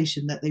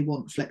expectation that they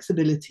want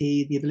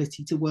flexibility, the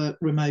ability to work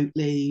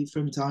remotely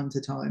from time to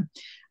time.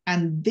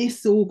 And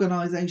this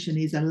organisation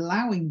is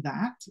allowing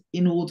that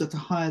in order to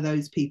hire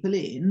those people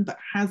in, but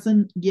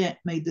hasn't yet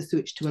made the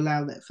switch to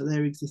allow that for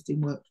their existing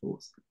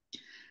workforce.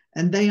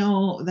 And they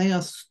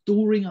are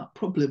storing up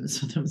problems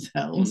for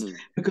themselves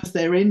because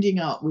they're ending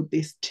up with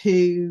this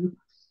two-tier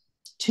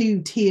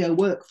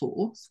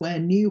workforce where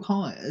new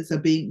hires are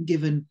being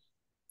given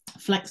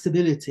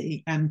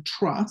flexibility and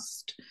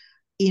trust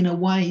in a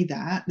way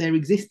that their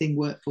existing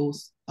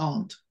workforce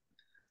aren't.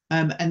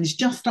 And there's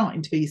just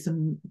starting to be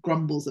some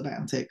grumbles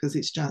about it because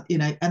it's just, you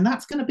know, and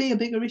that's going to be a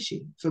bigger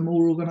issue for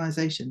more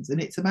organizations. And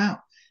it's about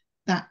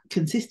that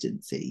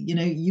consistency. You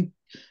know, you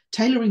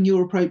tailoring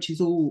your approach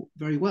is all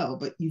very well,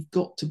 but you've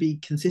got to be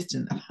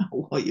consistent about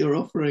what you're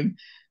offering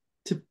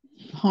to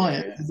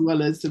hire as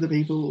well as to the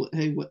people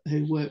who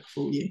work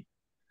for you.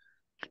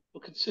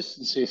 Well,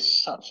 consistency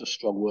is such a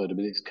strong word. I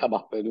mean, it's come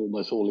up in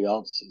almost all the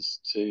answers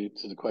to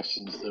the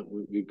questions that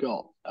we've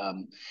got.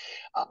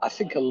 I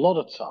think a lot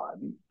of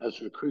time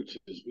as recruiters,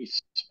 we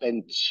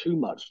spend too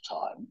much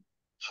time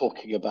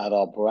talking about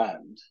our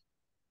brand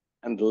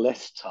and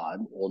less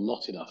time or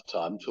not enough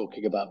time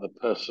talking about the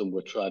person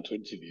we're trying to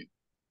interview.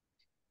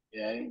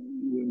 Yeah,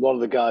 one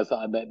of the guys that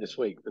I met this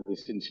week for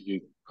this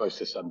interview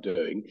process I'm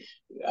doing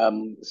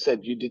said,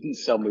 "You didn't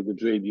sell me the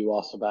dream, you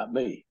asked about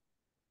me.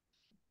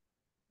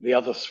 The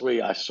other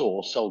three I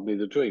saw sold me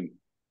the dream.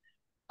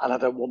 And I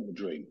don't want the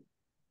dream.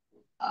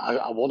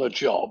 I want a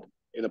job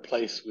in a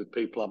place with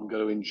people I'm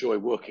going to enjoy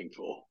working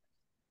for.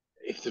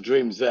 If the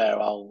dream's there,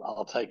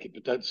 I'll take it,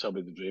 but don't sell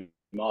me the dream.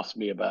 Ask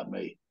me about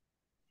me."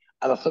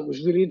 And I thought it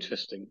was really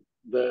interesting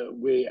that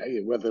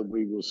whether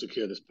we will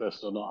secure this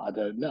person or not, I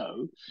don't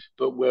know,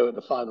 but we're at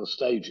the final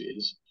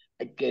stages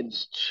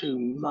against two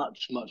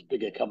much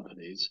bigger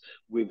companies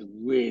with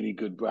really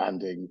good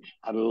branding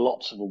and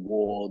lots of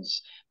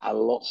awards and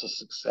lots of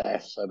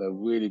success and a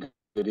really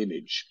good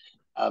image,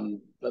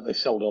 that they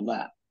sold on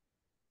that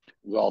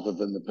rather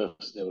than the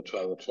person they were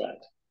trying to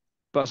attract.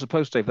 But I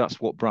suppose, Dave,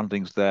 that's what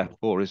branding's there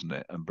for, isn't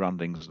it? And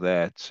branding's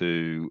there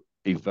to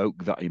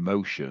evoke that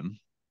emotion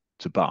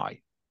to buy.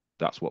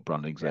 That's what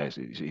branding's there.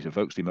 It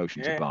evokes the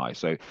emotion to buy.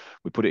 So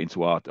we put it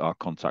into our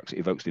contacts. It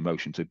evokes the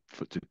emotion to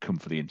come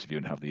for the interview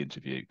and have the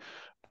interview.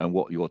 And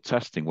what you're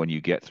testing when you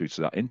get through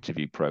to that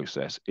interview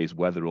process is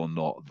whether or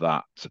not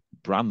that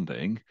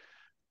branding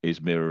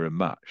is mirror and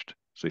matched.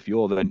 So if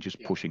you're then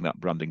just pushing that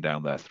branding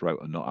down their throat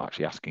and not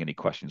actually asking any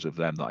questions of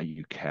them that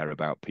you care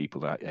about people,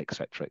 that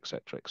etc.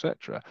 etc.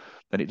 etc.,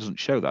 then it doesn't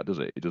show that, does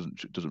it? It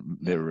doesn't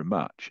mirror and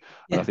match.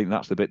 And I think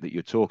that's the bit that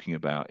you're talking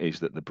about, is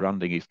that the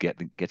branding is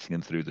getting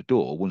them through the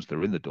door. Once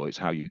they're in the door, it's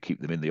how you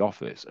keep them in the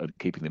office, and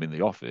keeping them in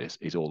the office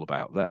is all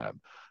about them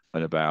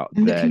and about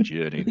their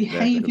journey. The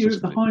behaviour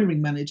of the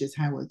hiring managers,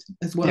 Howard,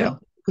 as well.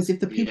 Because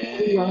if the people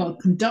who are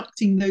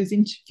conducting those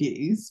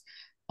interviews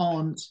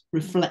aren't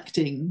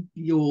reflecting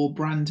your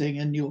branding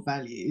and your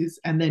values,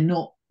 and they're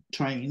not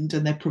trained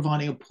and they're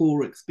providing a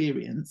poor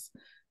experience,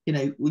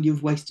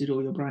 you've wasted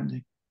all your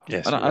branding.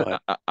 Yes, and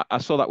I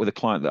saw that with a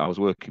client that I was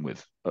working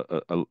with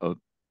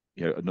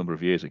a number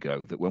of years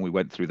ago, that when we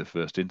went through the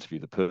first interview,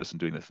 the person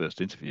doing the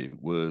first interview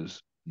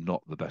was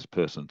not the best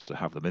person to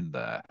have them in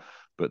there.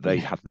 But they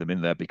had them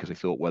in there because they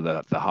thought, well,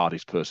 they're the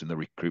hardest person in the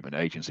recruitment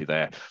agency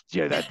there.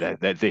 They're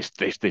this,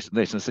 and this. And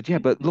I said, yeah,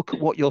 but look at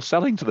what you're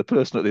selling to the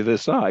person at the other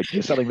side.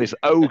 You're selling this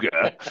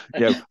ogre,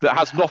 that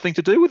has nothing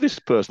to do with this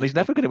person. He's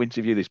never going to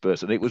interview this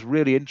person. It was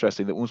really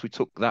interesting that once we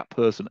took that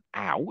person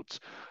out,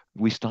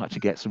 we started to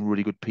get some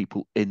really good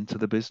people into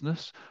the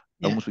business.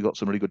 And once we got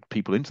some really good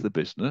people into the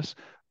business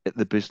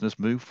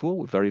moved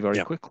forward very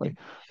quickly.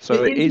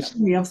 So it is.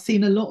 I've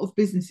seen a lot of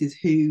businesses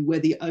where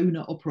the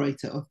owner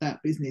operator of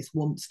that business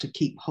wants to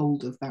keep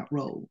hold of that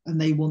role,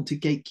 and they want to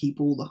gatekeep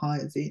all the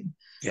hires in.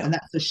 And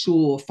that's a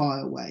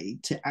surefire way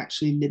to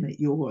actually limit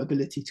your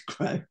ability to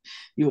grow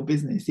your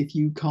business if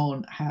you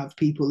can't have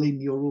people in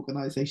your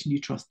organization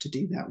you trust to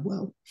do that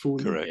well for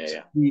you. Correct.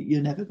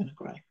 You're never going to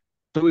grow.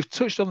 So we've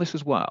touched on this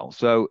as well.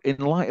 So in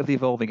light of the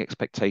evolving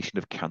expectation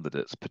of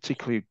candidates,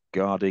 particularly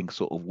regarding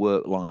sort of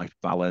work-life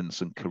balance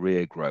and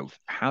career growth,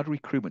 how do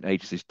recruitment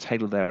agencies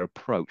tailor their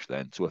approach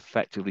then to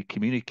effectively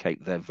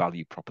communicate their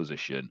value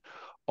proposition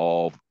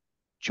of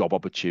job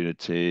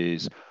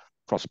opportunities,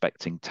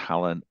 prospecting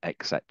talent,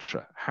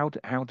 etc.? How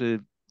do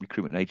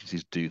recruitment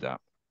agencies do that?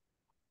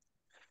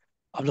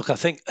 Look, I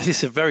think this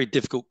is a very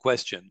difficult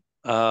question.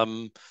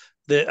 We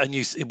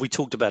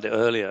talked about it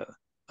earlier.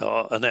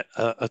 Heather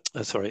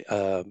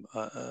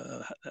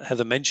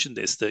mentioned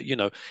this,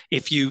 that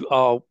if you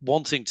are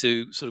wanting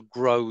to sort of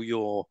grow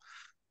your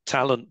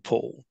talent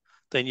pool,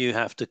 then you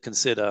have to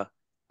consider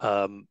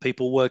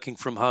people work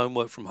from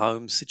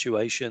home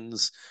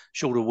situations,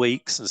 shorter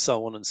weeks, and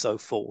so on and so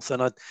forth.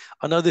 And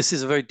I know this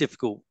is a very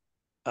difficult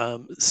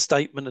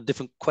statement, a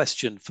different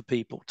question for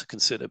people to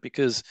consider,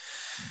 because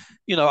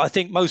I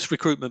think most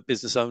recruitment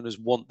business owners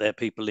want their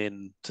people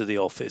in to the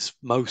office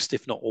most,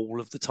 if not all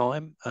of the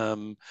time.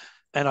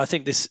 And I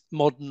think this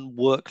modern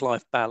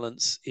work-life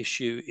balance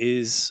issue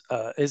is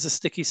a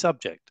sticky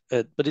subject,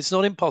 but it's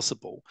not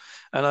impossible.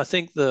 And I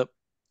think that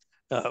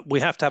we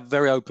have to have a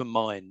very open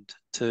mind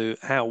to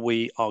how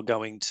we are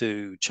going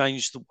to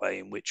change the way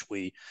in which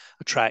we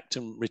attract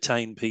and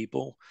retain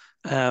people,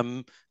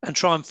 and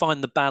try and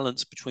find the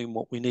balance between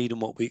what we need and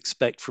what we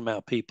expect from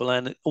our people,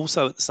 and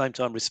also at the same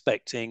time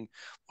respecting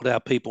what our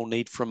people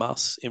need from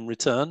us in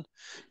return.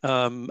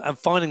 And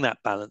finding that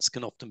balance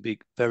can often be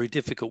very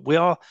difficult.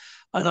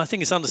 And I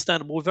think it's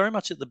understandable, we're very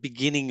much at the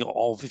beginning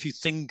of, if you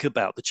think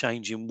about the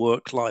change in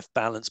work-life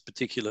balance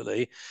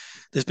particularly,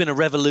 there's been a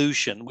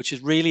revolution which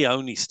has really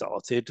only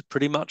started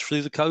pretty much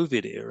through the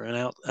COVID era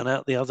and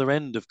out the other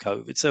end of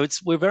COVID. So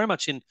we're very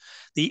much in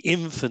the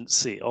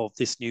infancy of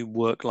this new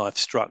work-life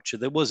structure.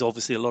 There was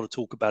obviously a lot of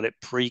talk about it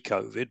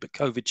pre-COVID, but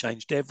COVID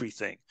changed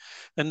everything.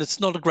 And it's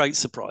not a great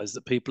surprise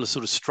that people are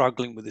sort of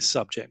struggling with this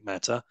subject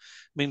matter.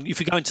 I mean, if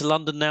you go into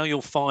London now,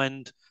 you'll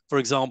find, for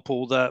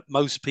example, that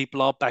most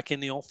people are back in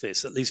the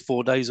office at least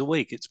 4 days a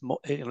week. It's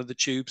the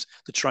tubes,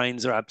 the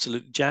trains are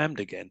absolutely jammed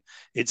again.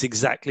 It's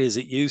exactly as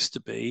it used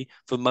to be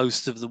for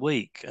most of the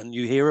week. And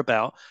you hear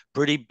about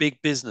pretty big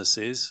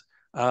businesses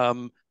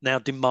now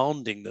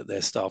demanding that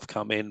their staff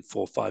come in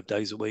 4 or 5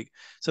 days a week.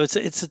 So it's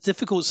a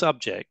difficult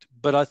subject,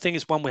 but I think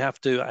it's one we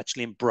have to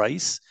actually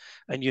embrace,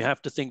 and you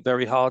have to think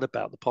very hard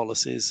about the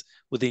policies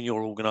within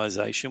your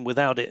organization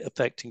without it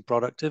affecting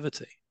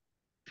productivity.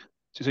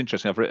 It's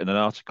interesting. I've written an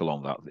article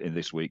on that in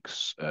this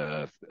week's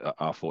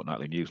our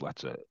fortnightly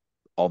newsletter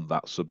on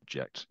that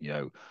subject.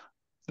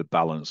 The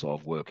balance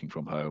of working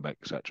from home,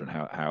 etc., and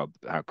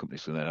how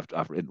companies. And then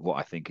I've written what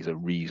I think is a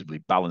reasonably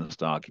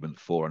balanced argument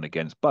for and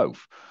against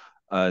both.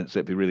 So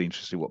it'd be really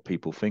interesting what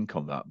people think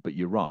on that. But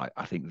you're right.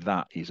 I think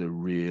that is a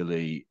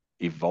really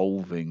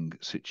evolving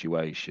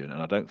situation,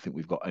 and I don't think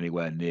we've got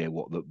anywhere near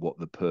what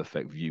the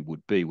perfect view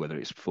would be, whether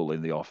it's full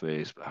in the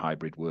office,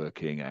 hybrid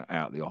working,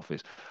 out the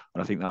office.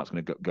 And I think that's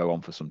going to go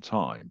on for some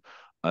time.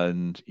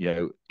 And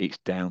it's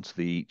down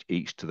to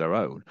each to their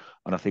own.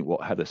 And I think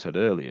what Heather said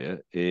earlier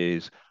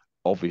is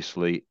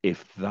obviously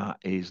if that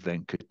is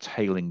then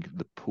curtailing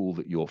the pool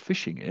that you're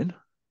fishing in,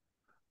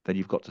 then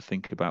you've got to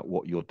think about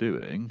what you're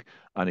doing.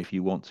 And if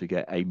you want to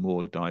get a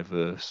more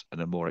diverse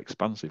and a more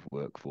expansive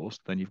workforce,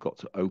 then you've got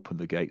to open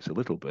the gates a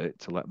little bit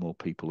to let more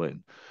people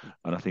in.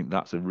 And I think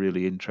that's a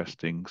really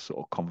interesting sort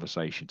of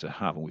conversation to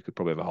have. And we could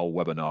probably have a whole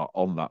webinar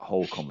on that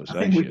whole conversation.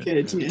 I think we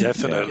could, yeah.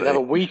 Definitely. We could have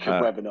a week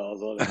of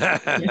webinars on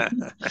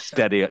it.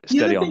 Steady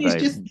The other on, thing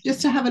is Dave.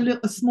 just to have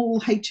a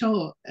small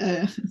HR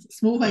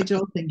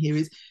thing here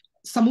is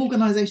some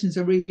organisations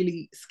are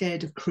really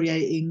scared of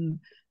creating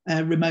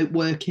remote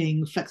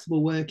working,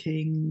 flexible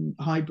working,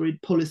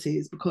 hybrid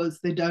policies because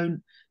they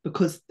think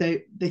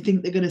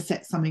they're going to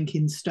set something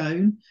in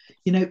stone.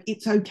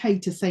 It's okay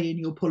to say in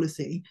your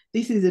policy,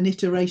 this is an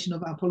iteration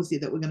of our policy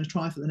that we're going to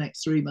try for the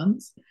next 3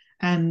 months,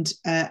 and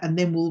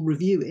then we'll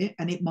review it,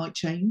 and it might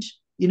change.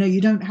 You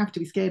don't have to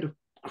be scared of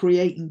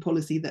creating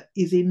policy that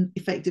is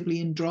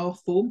effectively in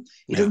draft form.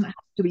 It doesn't have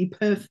to be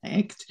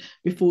perfect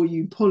before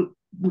you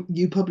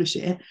publish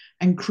it,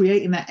 and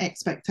creating that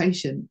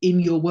expectation in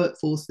your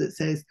workforce that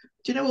says,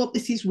 do you know what,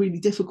 this is really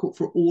difficult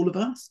for all of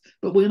us,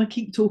 but we're going to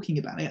keep talking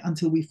about it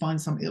until we find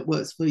something that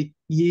works for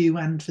you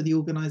and for the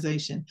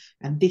organisation,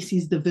 and this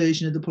is the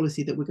version of the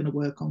policy that we're going to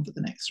work on for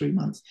the next 3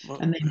 months,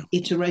 and then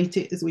iterate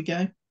it as we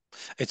go.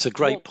 It's a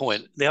great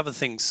point. The other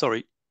thing,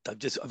 sorry,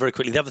 just very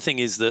quickly, the other thing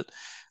is that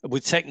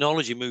with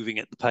technology moving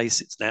at the pace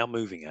it's now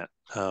moving at,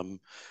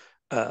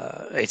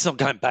 it's not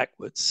going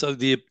backwards. So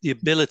the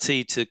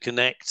ability to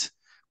connect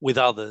with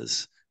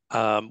others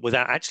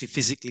without actually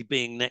physically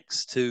being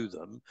next to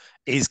them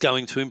is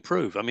going to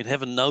improve. I mean,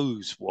 heaven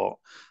knows what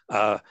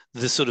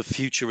the sort of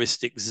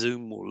futuristic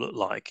Zoom will look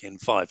like in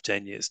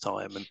 5-10 years'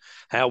 time, and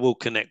how we'll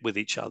connect with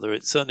each other.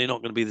 It's certainly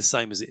not going to be the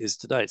same as it is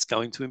today. It's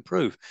going to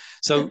improve.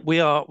 So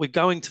we're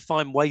going to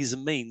find ways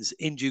and means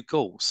in due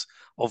course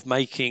of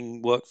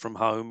making work from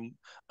home,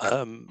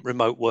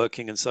 remote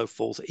working and so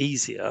forth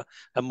easier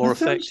and more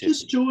effective.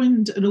 Just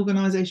joined an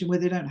organisation where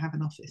they don't have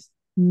an office.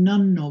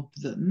 None of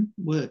them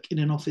work in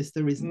an office.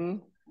 There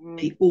isn't.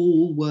 They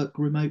all work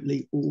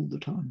remotely all the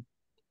time.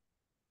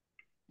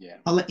 Yeah,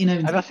 I'll let you know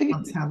in and I think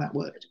months how that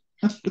worked.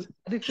 And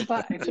it's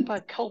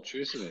about culture,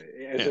 isn't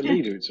it? As a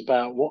leader, it's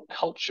about what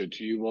culture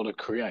do you want to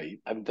create,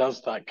 and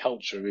does that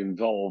culture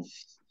involve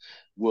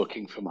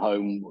working from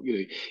home?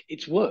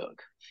 It's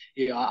work.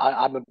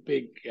 I'm a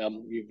big.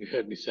 You've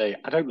heard me say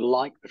I don't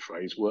like the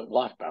phrase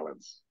work-life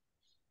balance.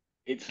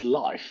 It's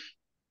life,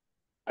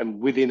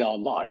 and within our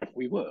life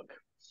we work.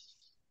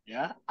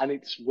 Yeah, and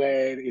it's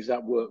where is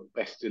that work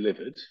best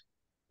delivered?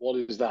 What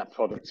is that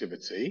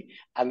productivity,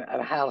 and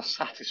how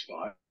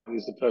satisfied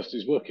is the person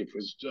who's working for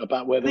us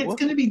about where they're working?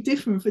 It's going to be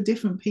different for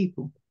different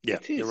people. Yeah,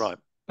 you're right.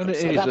 And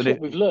that's what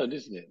we've learned,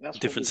 isn't it? That's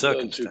different what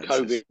we've learned through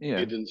COVID yeah.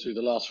 and through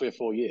the last 3 or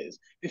 4 years.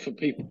 Different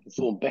people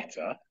perform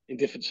better in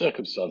different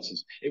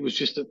circumstances. It was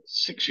just that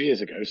 6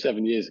 years ago,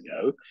 7 years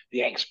ago,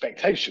 the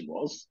expectation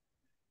was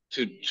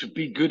to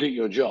be good at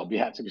your job, you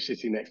had to be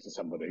sitting next to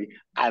somebody,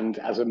 and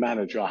as a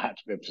manager, I had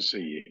to be able to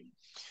see you.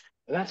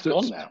 And that's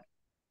gone now.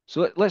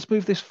 So let's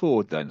move this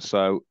forward then.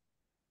 So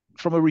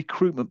from a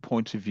recruitment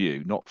point of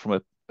view, not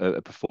from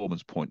a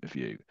performance point of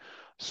view.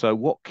 So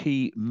what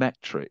key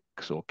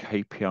metrics or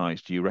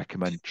KPIs do you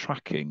recommend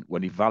tracking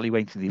when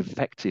evaluating the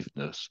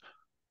effectiveness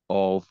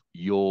of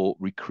your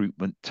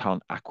recruitment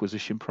talent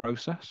acquisition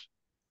process?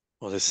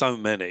 Well, there's so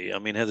many. I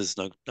mean, Heather's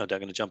no doubt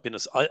going to jump in.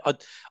 I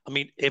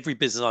mean, every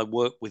business I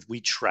work with, we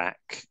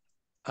track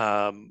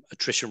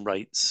attrition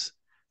rates.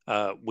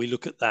 We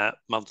look at that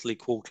monthly,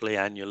 quarterly,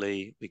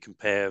 annually. We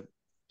compare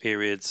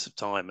periods of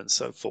time and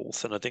so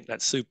forth. And I think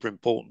that's super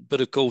important.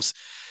 But of course,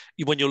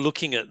 when you're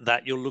looking at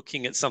that, you're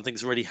looking at something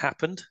that's already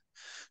happened.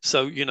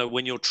 So,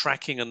 when you're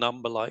tracking a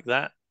number like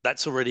that,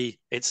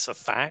 it's a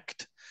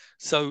fact.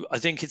 So I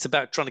think it's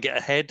about trying to get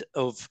ahead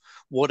of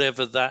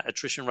whatever that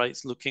attrition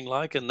rate's looking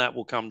like. And that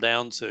will come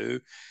down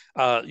to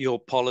your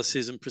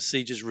policies and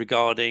procedures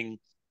regarding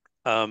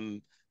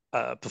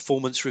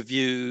performance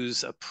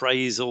reviews,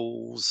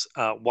 appraisals,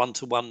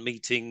 one-to-one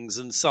meetings,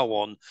 and so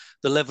on.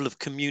 The level of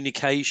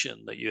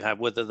communication that you have,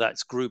 whether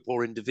that's group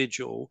or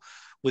individual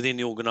within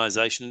the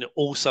organization. It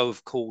also,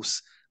 of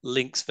course,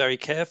 links very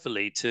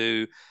carefully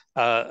to,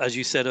 as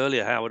you said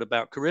earlier, Howard,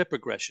 about career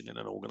progression in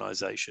an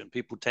organization.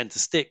 People tend to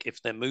stick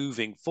if they're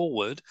moving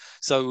forward.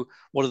 So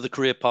what are the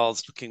career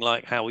paths looking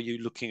like? How are you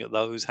looking at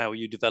those? How are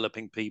you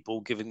developing people,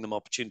 giving them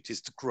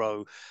opportunities to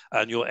grow,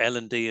 and your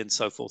L&D and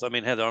so forth? I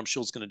mean, Heather, I'm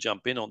sure is going to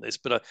jump in on this,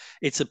 but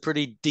it's a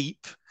pretty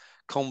deep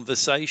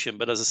conversation.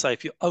 But as I say,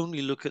 if you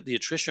only look at the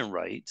attrition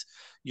rate,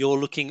 you're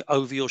looking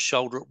over your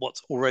shoulder at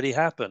what's already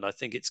happened. I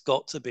think it's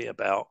got to be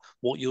about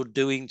what you're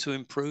doing to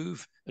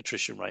improve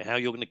attrition rate, how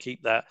you're going to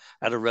keep that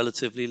at a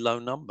relatively low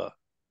number.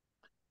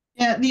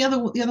 Yeah, the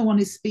other one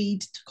is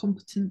speed to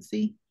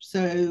competency.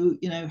 So,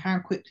 how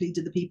quickly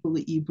do the people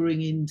that you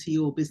bring into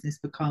your business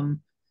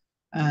become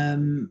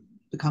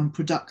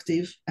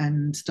productive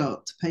and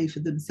start to pay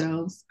for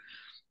themselves?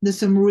 There's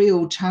some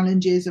real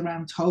challenges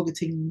around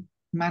targeting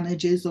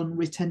managers on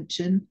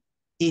retention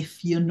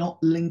if you're not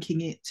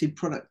linking it to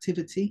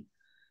productivity.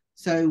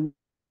 So,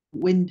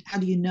 how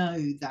do you know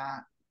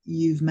that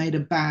you've made a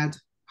bad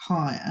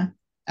hire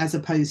as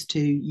opposed to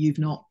you've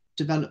not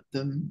developed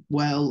them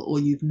well, or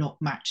you've not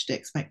matched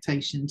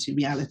expectation to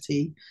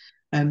reality?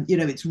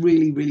 It's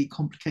really, really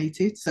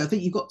complicated. So I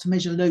think you've got to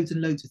measure loads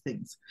and loads of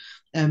things.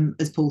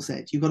 As Paul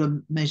said, you've got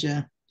to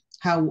measure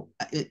how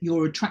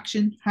your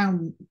attraction, how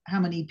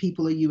many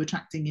people are you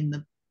attracting in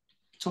the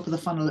top of the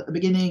funnel at the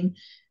beginning,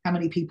 how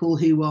many people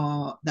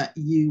that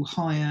you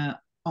hire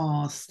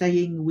are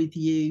staying with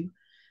you.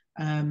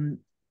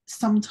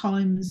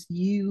 Sometimes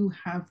you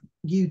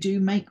do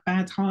make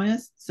bad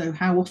hires. So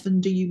how often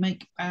do you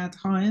make bad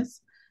hires?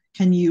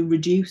 Can you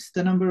reduce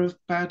the number of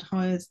bad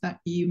hires that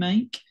you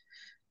make?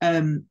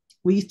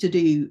 We used to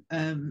do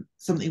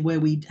something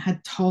where we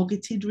had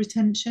targeted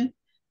retention.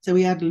 So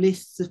we had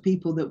lists of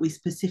people that we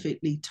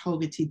specifically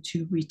targeted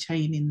to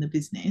retain in the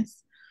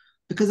business,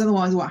 because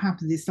otherwise what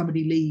happens is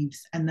somebody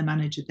leaves and the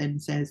manager then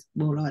says,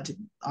 well, I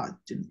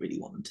didn't really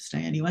want them to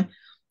stay anyway.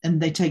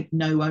 And they take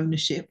no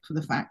ownership for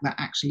the fact that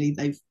actually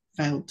they've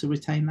failed to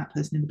retain that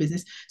person in the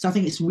business. So I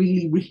think it's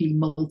really, really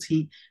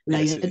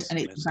multi-layered, yes, and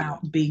it's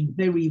about being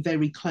very,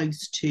 very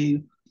close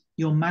to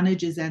your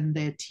managers and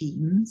their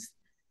teams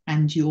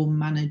and your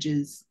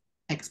managers'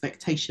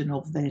 expectation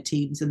of their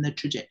teams and their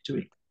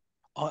trajectory.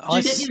 You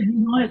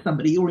hire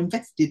somebody, you're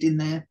invested in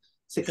their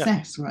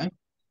success, yeah, right?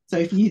 So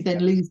if you then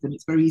lose them,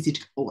 it's very easy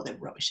to go, oh, they're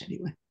rubbish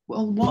anyway.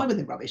 Well, why were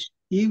they rubbish?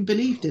 You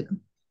believed in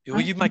them.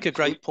 Well, you make a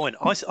great point.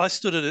 I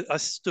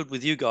stood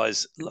with you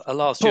guys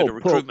last year at a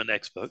recruitment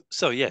expo.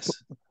 So yes,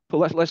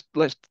 Paul,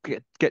 let's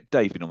get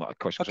David on that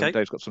question. Okay.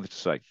 Dave's got something to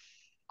say.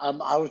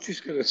 I was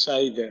just going to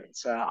say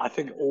that I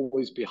think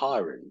always be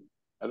hiring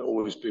and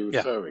always be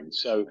referring.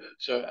 Yeah.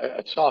 So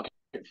a target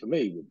for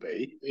me would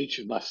be each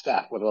of my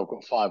staff, whether I've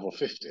got 5 or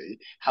 50,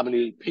 how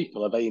many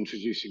people are they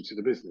introducing to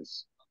the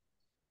business?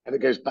 And it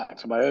goes back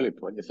to my earlier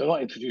point. If they're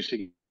not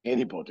introducing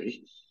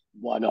anybody,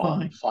 why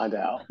not find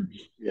out?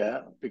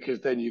 Yeah, because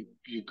then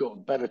you've got a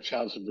better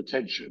chance of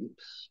retention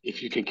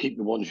if you can keep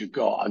the ones you've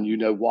got and you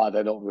know why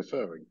they're not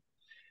referring.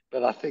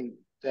 But I think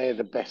they're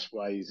the best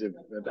ways of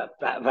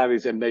that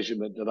is a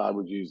measurement that I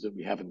would use that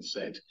we haven't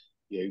said.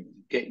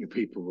 Get your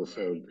people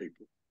referring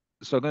people.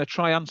 So I'm going to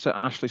try and answer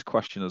Ashley's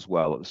question as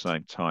well at the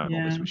same time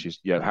on this, which is,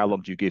 how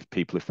long do you give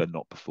people if they're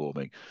not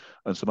performing?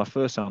 And so my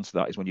first answer to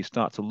that is when you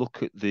start to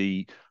look at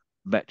the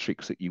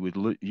metrics that you would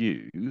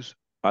use,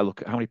 I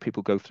look at how many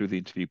people go through the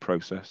interview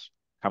process,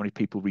 how many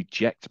people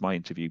reject my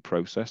interview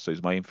process. So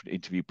is my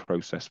interview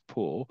process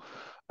poor?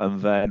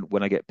 And then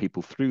when I get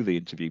people through the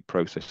interview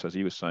process, as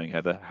you were saying,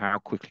 Heather, how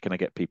quickly can I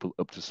get people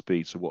up to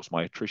speed? So what's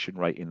my attrition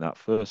rate in that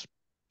first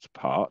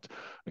part?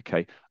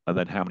 Okay. And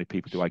then how many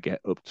people do I get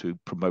up to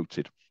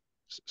promoted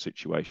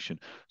situation?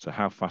 So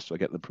how fast do I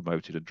get them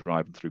promoted and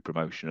drive them through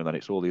promotion? And then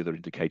it's all the other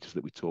indicators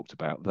that we talked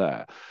about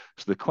there.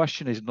 So the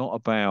question is not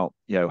about,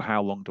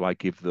 how long do I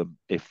give them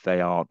if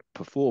they aren't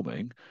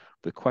performing?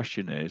 The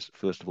question is,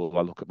 first of all,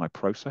 I look at my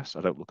process.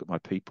 I don't look at my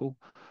people.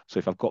 So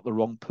if I've got the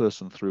wrong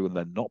person through and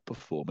they're not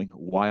performing,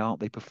 why aren't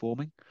they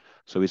performing?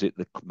 So is it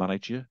the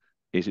manager?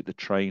 Is it the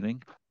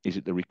training? Is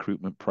it the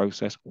recruitment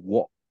process?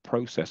 What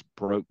process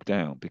broke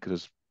down?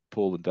 Because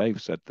Paul and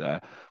Dave said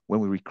there, when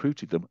we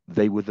recruited them,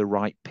 they were the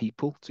right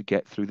people to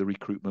get through the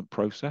recruitment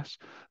process.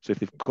 So if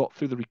they've got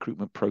through the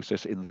recruitment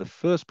process in the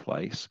first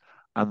place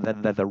and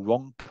then they're the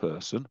wrong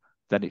person,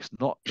 then it's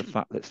not the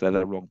fact that they're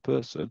the wrong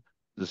person.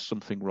 There's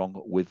something wrong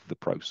with the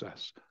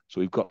process.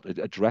 So we've got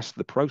to address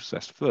the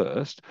process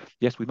first.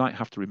 Yes, we might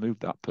have to remove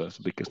that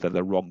person because they're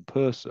the wrong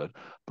person,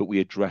 but we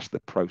address the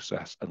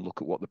process and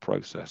look at what the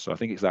process. So I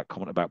think it's that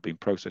comment about being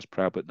process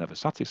proud but never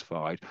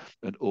satisfied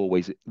and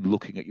always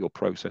looking at your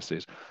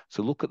processes.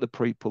 So look at the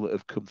people that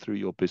have come through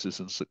your business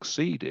and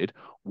succeeded.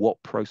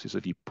 What process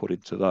have you put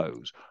into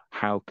those?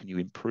 How can you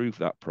improve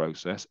that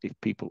process? If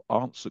people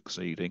aren't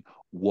succeeding,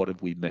 what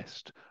have we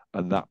missed?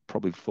 And that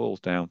probably falls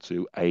down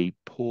to a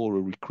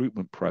poorer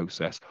recruitment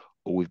process,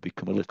 or we've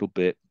become a little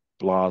bit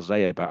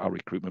blasé about our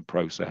recruitment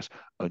process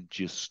and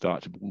just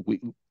start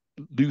to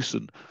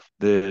loosen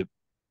the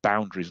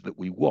boundaries that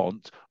we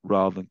want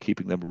rather than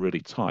keeping them really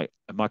tight.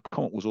 And my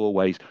comment was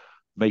always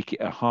make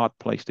it a hard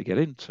place to get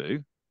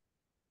into,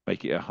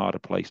 make it a harder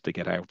place to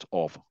get out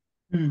of.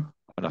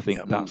 And I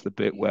think that's the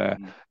bit where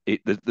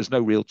there's no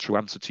real true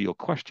answer to your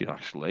question,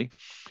 actually.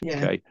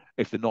 Okay.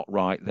 If they're not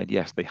right, then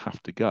yes, they have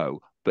to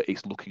go. But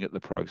it's looking at the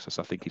process,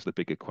 I think, is the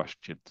bigger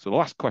question. So the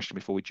last question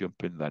before we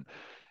jump in then.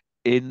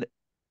 In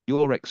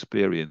your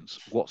experience,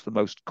 what's the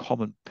most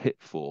common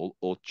pitfall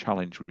or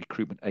challenge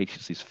recruitment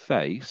agencies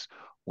face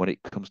when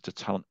it comes to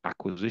talent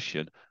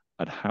acquisition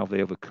and how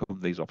they overcome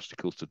these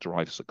obstacles to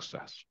drive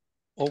success?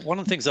 Well, one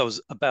of the things I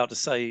was about to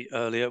say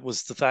earlier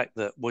was the fact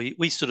that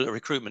we stood at a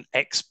recruitment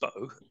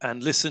expo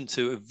and listened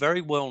to a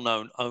very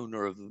well-known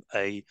owner of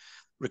a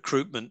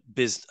recruitment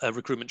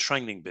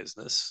training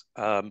business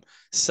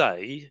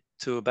say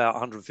to about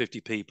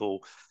 150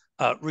 people,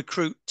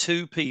 recruit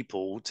 2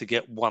 people to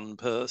get 1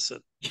 person.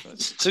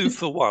 It's 2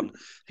 for 1.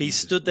 He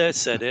stood there,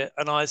 said it,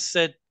 and I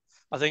said,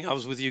 I think I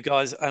was with you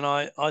guys, and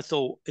I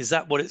thought, is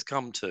that what it's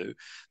come to?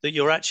 That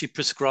you're actually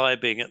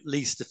prescribing at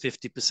least a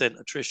 50%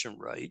 attrition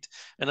rate?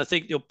 And I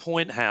think your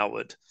point,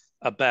 Howard,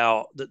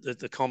 about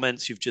the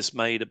comments you've just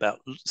made about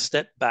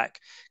step back,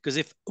 because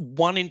if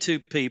 1 in 2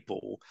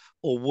 people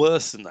or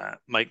worse than that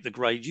make the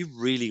grade, you've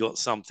really got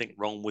something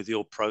wrong with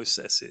your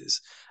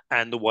processes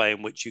and the way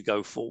in which you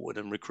go forward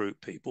and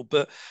recruit people.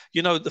 But,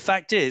 you know, the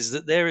fact is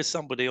that there is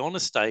somebody on a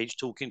stage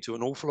talking to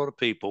an awful lot of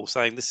people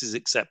saying this is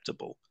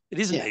acceptable. It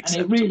isn't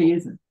acceptable. And it really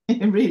isn't.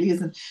 It really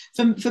isn't.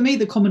 For me,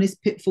 the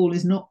commonest pitfall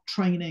is not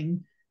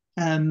training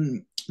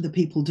the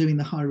people doing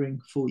the hiring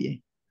for you,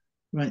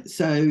 right?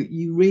 So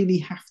you really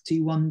have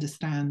to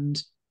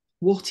understand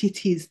what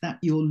it is that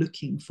you're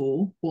looking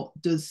for. What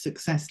does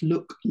success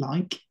look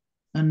like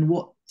and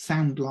what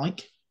sound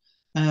like?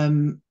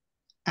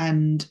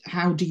 And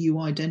how do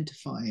you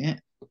identify it?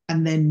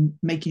 And then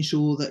making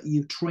sure that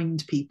you've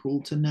trained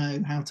people to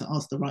know how to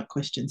ask the right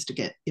questions to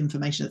get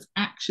information that's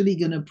actually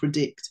going to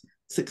predict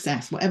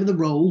success, whatever the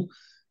role,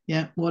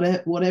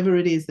 whatever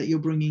it is that you're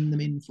bringing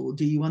them in for.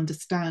 Do you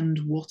understand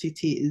what it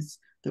is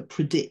that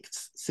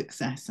predicts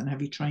success, and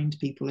have you trained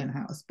people in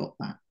how to spot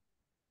that?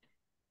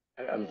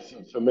 And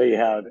for me,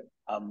 Howard,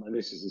 and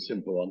this is a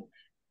simple one,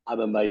 I'm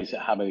amazed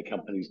at how many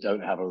companies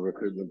don't have a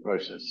recruitment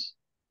process.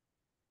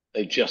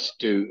 They just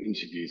do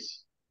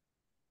interviews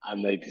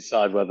and they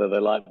decide whether they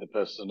like the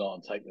person or not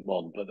and take them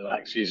on, but there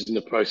actually isn't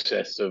a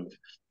process of,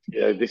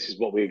 this is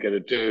what we're going to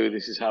do,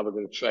 this is how we're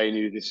going to train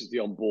you, this is the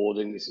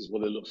onboarding, this is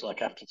what it looks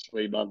like after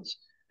 3 months.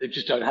 They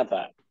just don't have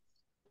that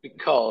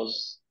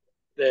because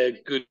they're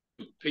good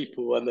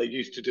people and they're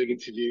used to doing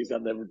interviews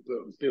and they're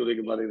building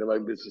and running their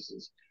own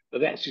businesses, but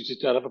they actually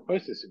just don't have a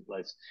process in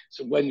place.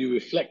 So when you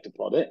reflect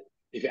upon it,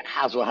 if it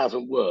has or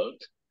hasn't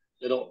worked,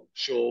 they're not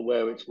sure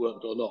where it's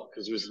worked or not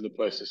because there isn't a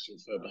process to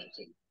refer back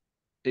to.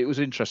 It was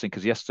interesting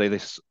because yesterday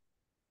this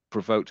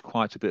provoked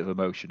quite a bit of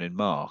emotion in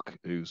Mark,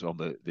 who's on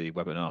the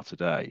webinar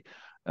today.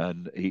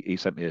 And he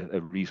sent me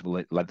a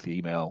reasonably lengthy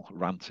email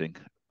ranting.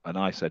 And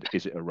I said,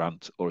 is it a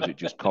rant or is it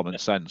just common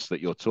sense that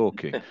you're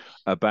talking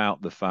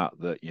about the fact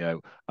that,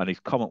 and his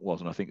comment was,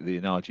 and I think the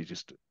analogy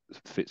just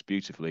fits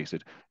beautifully. He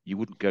said, you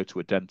wouldn't go to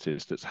a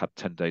dentist that's had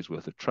 10 days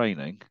worth of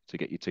training to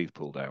get your teeth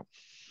pulled out.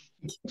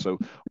 So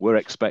we're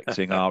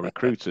expecting our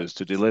recruiters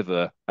to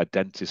deliver a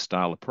dentist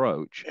style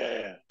approach,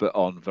 but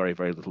on very,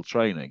 very little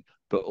training,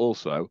 but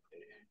also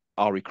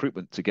our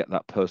recruitment to get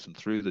that person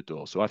through the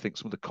door. So I think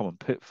some of the common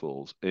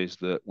pitfalls is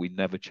that we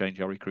never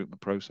change our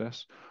recruitment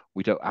process.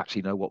 We don't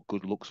actually know what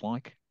good looks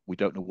like. We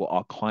don't know what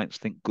our clients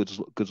think goods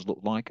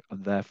look like.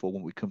 And therefore,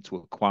 when we come to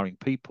acquiring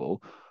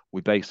people,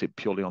 we base it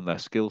purely on their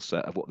skill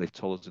set of what they've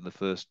told us in the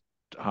first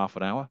half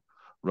an hour,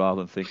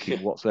 rather than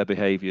thinking what's their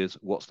behaviors,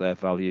 what's their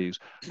values.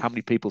 How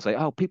many people say,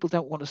 oh, people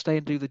don't want to stay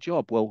and do the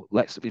job? Well,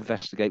 let's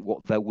investigate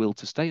what their will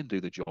to stay and do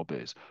the job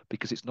is,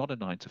 because it's not a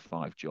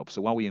 9-to-5 job.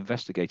 So are we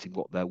investigating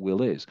what their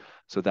will is?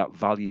 So that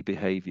value,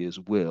 behaviors,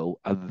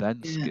 will, and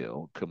then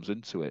skill comes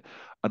into it.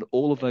 And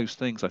all of those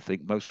things, I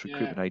think most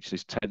recruitment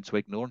agencies tend to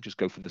ignore and just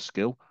go for the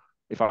skill.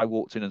 If I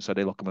walked in and said,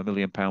 hey, look, I'm £1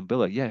 million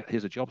biller,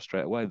 here's a job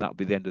straight away, that would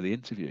be the end of the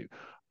interview.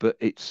 But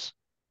it's,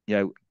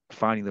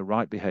 finding the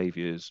right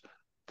behaviors,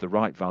 the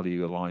right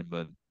value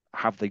alignment,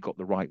 have they got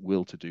the right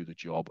will to do the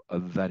job,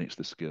 and then it's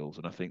the skills.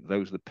 And I think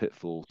those are the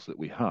pitfalls that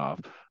we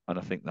have. And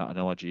I think that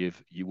analogy of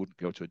you wouldn't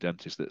go to a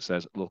dentist that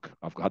says, look,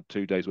 I've had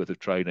 2 days worth of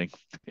training,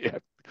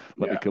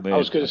 let me come in. I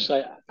was going to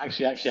say,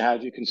 actually, how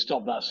you can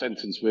stop that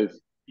sentence with,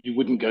 you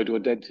wouldn't go to a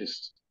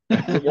dentist.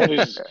 What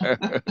is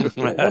this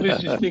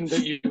thing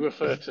that you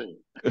refer to?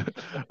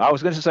 I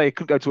was going to say you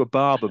couldn't go to a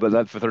barber, but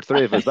then for the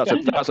 3 of us,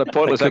 that's a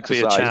pointless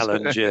exercise. Be a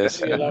challenge, yes.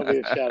 That'd be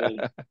a challenge.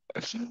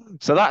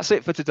 So that's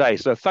it for today.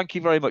 So thank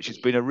you very much. It's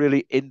been a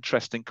really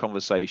interesting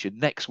conversation.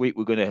 Next week,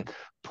 we're going to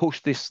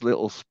push this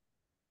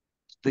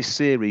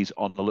series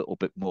on a little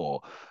bit more.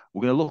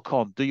 We're going to look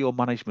on, do your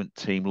management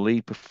team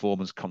lead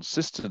performance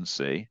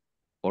consistency,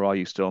 or are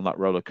you still on that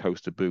roller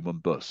coaster boom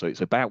and bust? So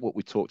it's about what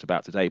we talked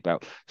about today,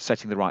 about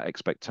setting the right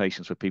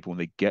expectations for people when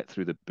they get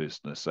through the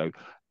business. So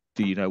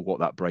do you know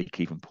what that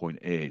break-even point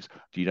is?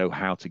 Do you know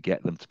how to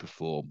get them to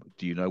perform?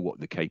 Do you know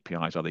what the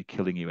KPIs are? Are they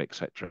killing you, et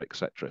cetera, et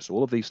cetera? So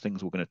all of these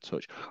things we're going to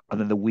touch.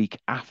 And then the week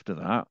after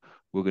that,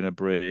 we're going to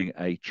bring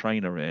a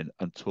trainer in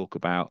and talk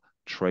about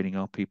training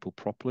our people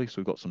properly. So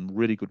we've got some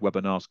really good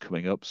webinars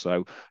coming up.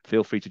 So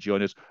feel free to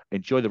join us.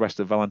 Enjoy the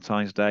rest of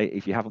Valentine's Day.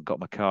 If you haven't got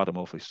my card, I'm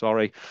awfully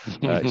sorry.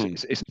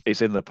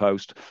 It's in the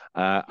post.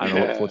 And I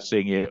look forward to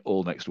seeing you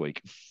all next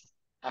week.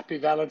 Happy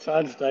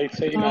Valentine's Day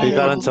to you. Happy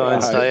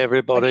Valentine's Day,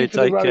 everybody.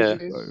 Take care.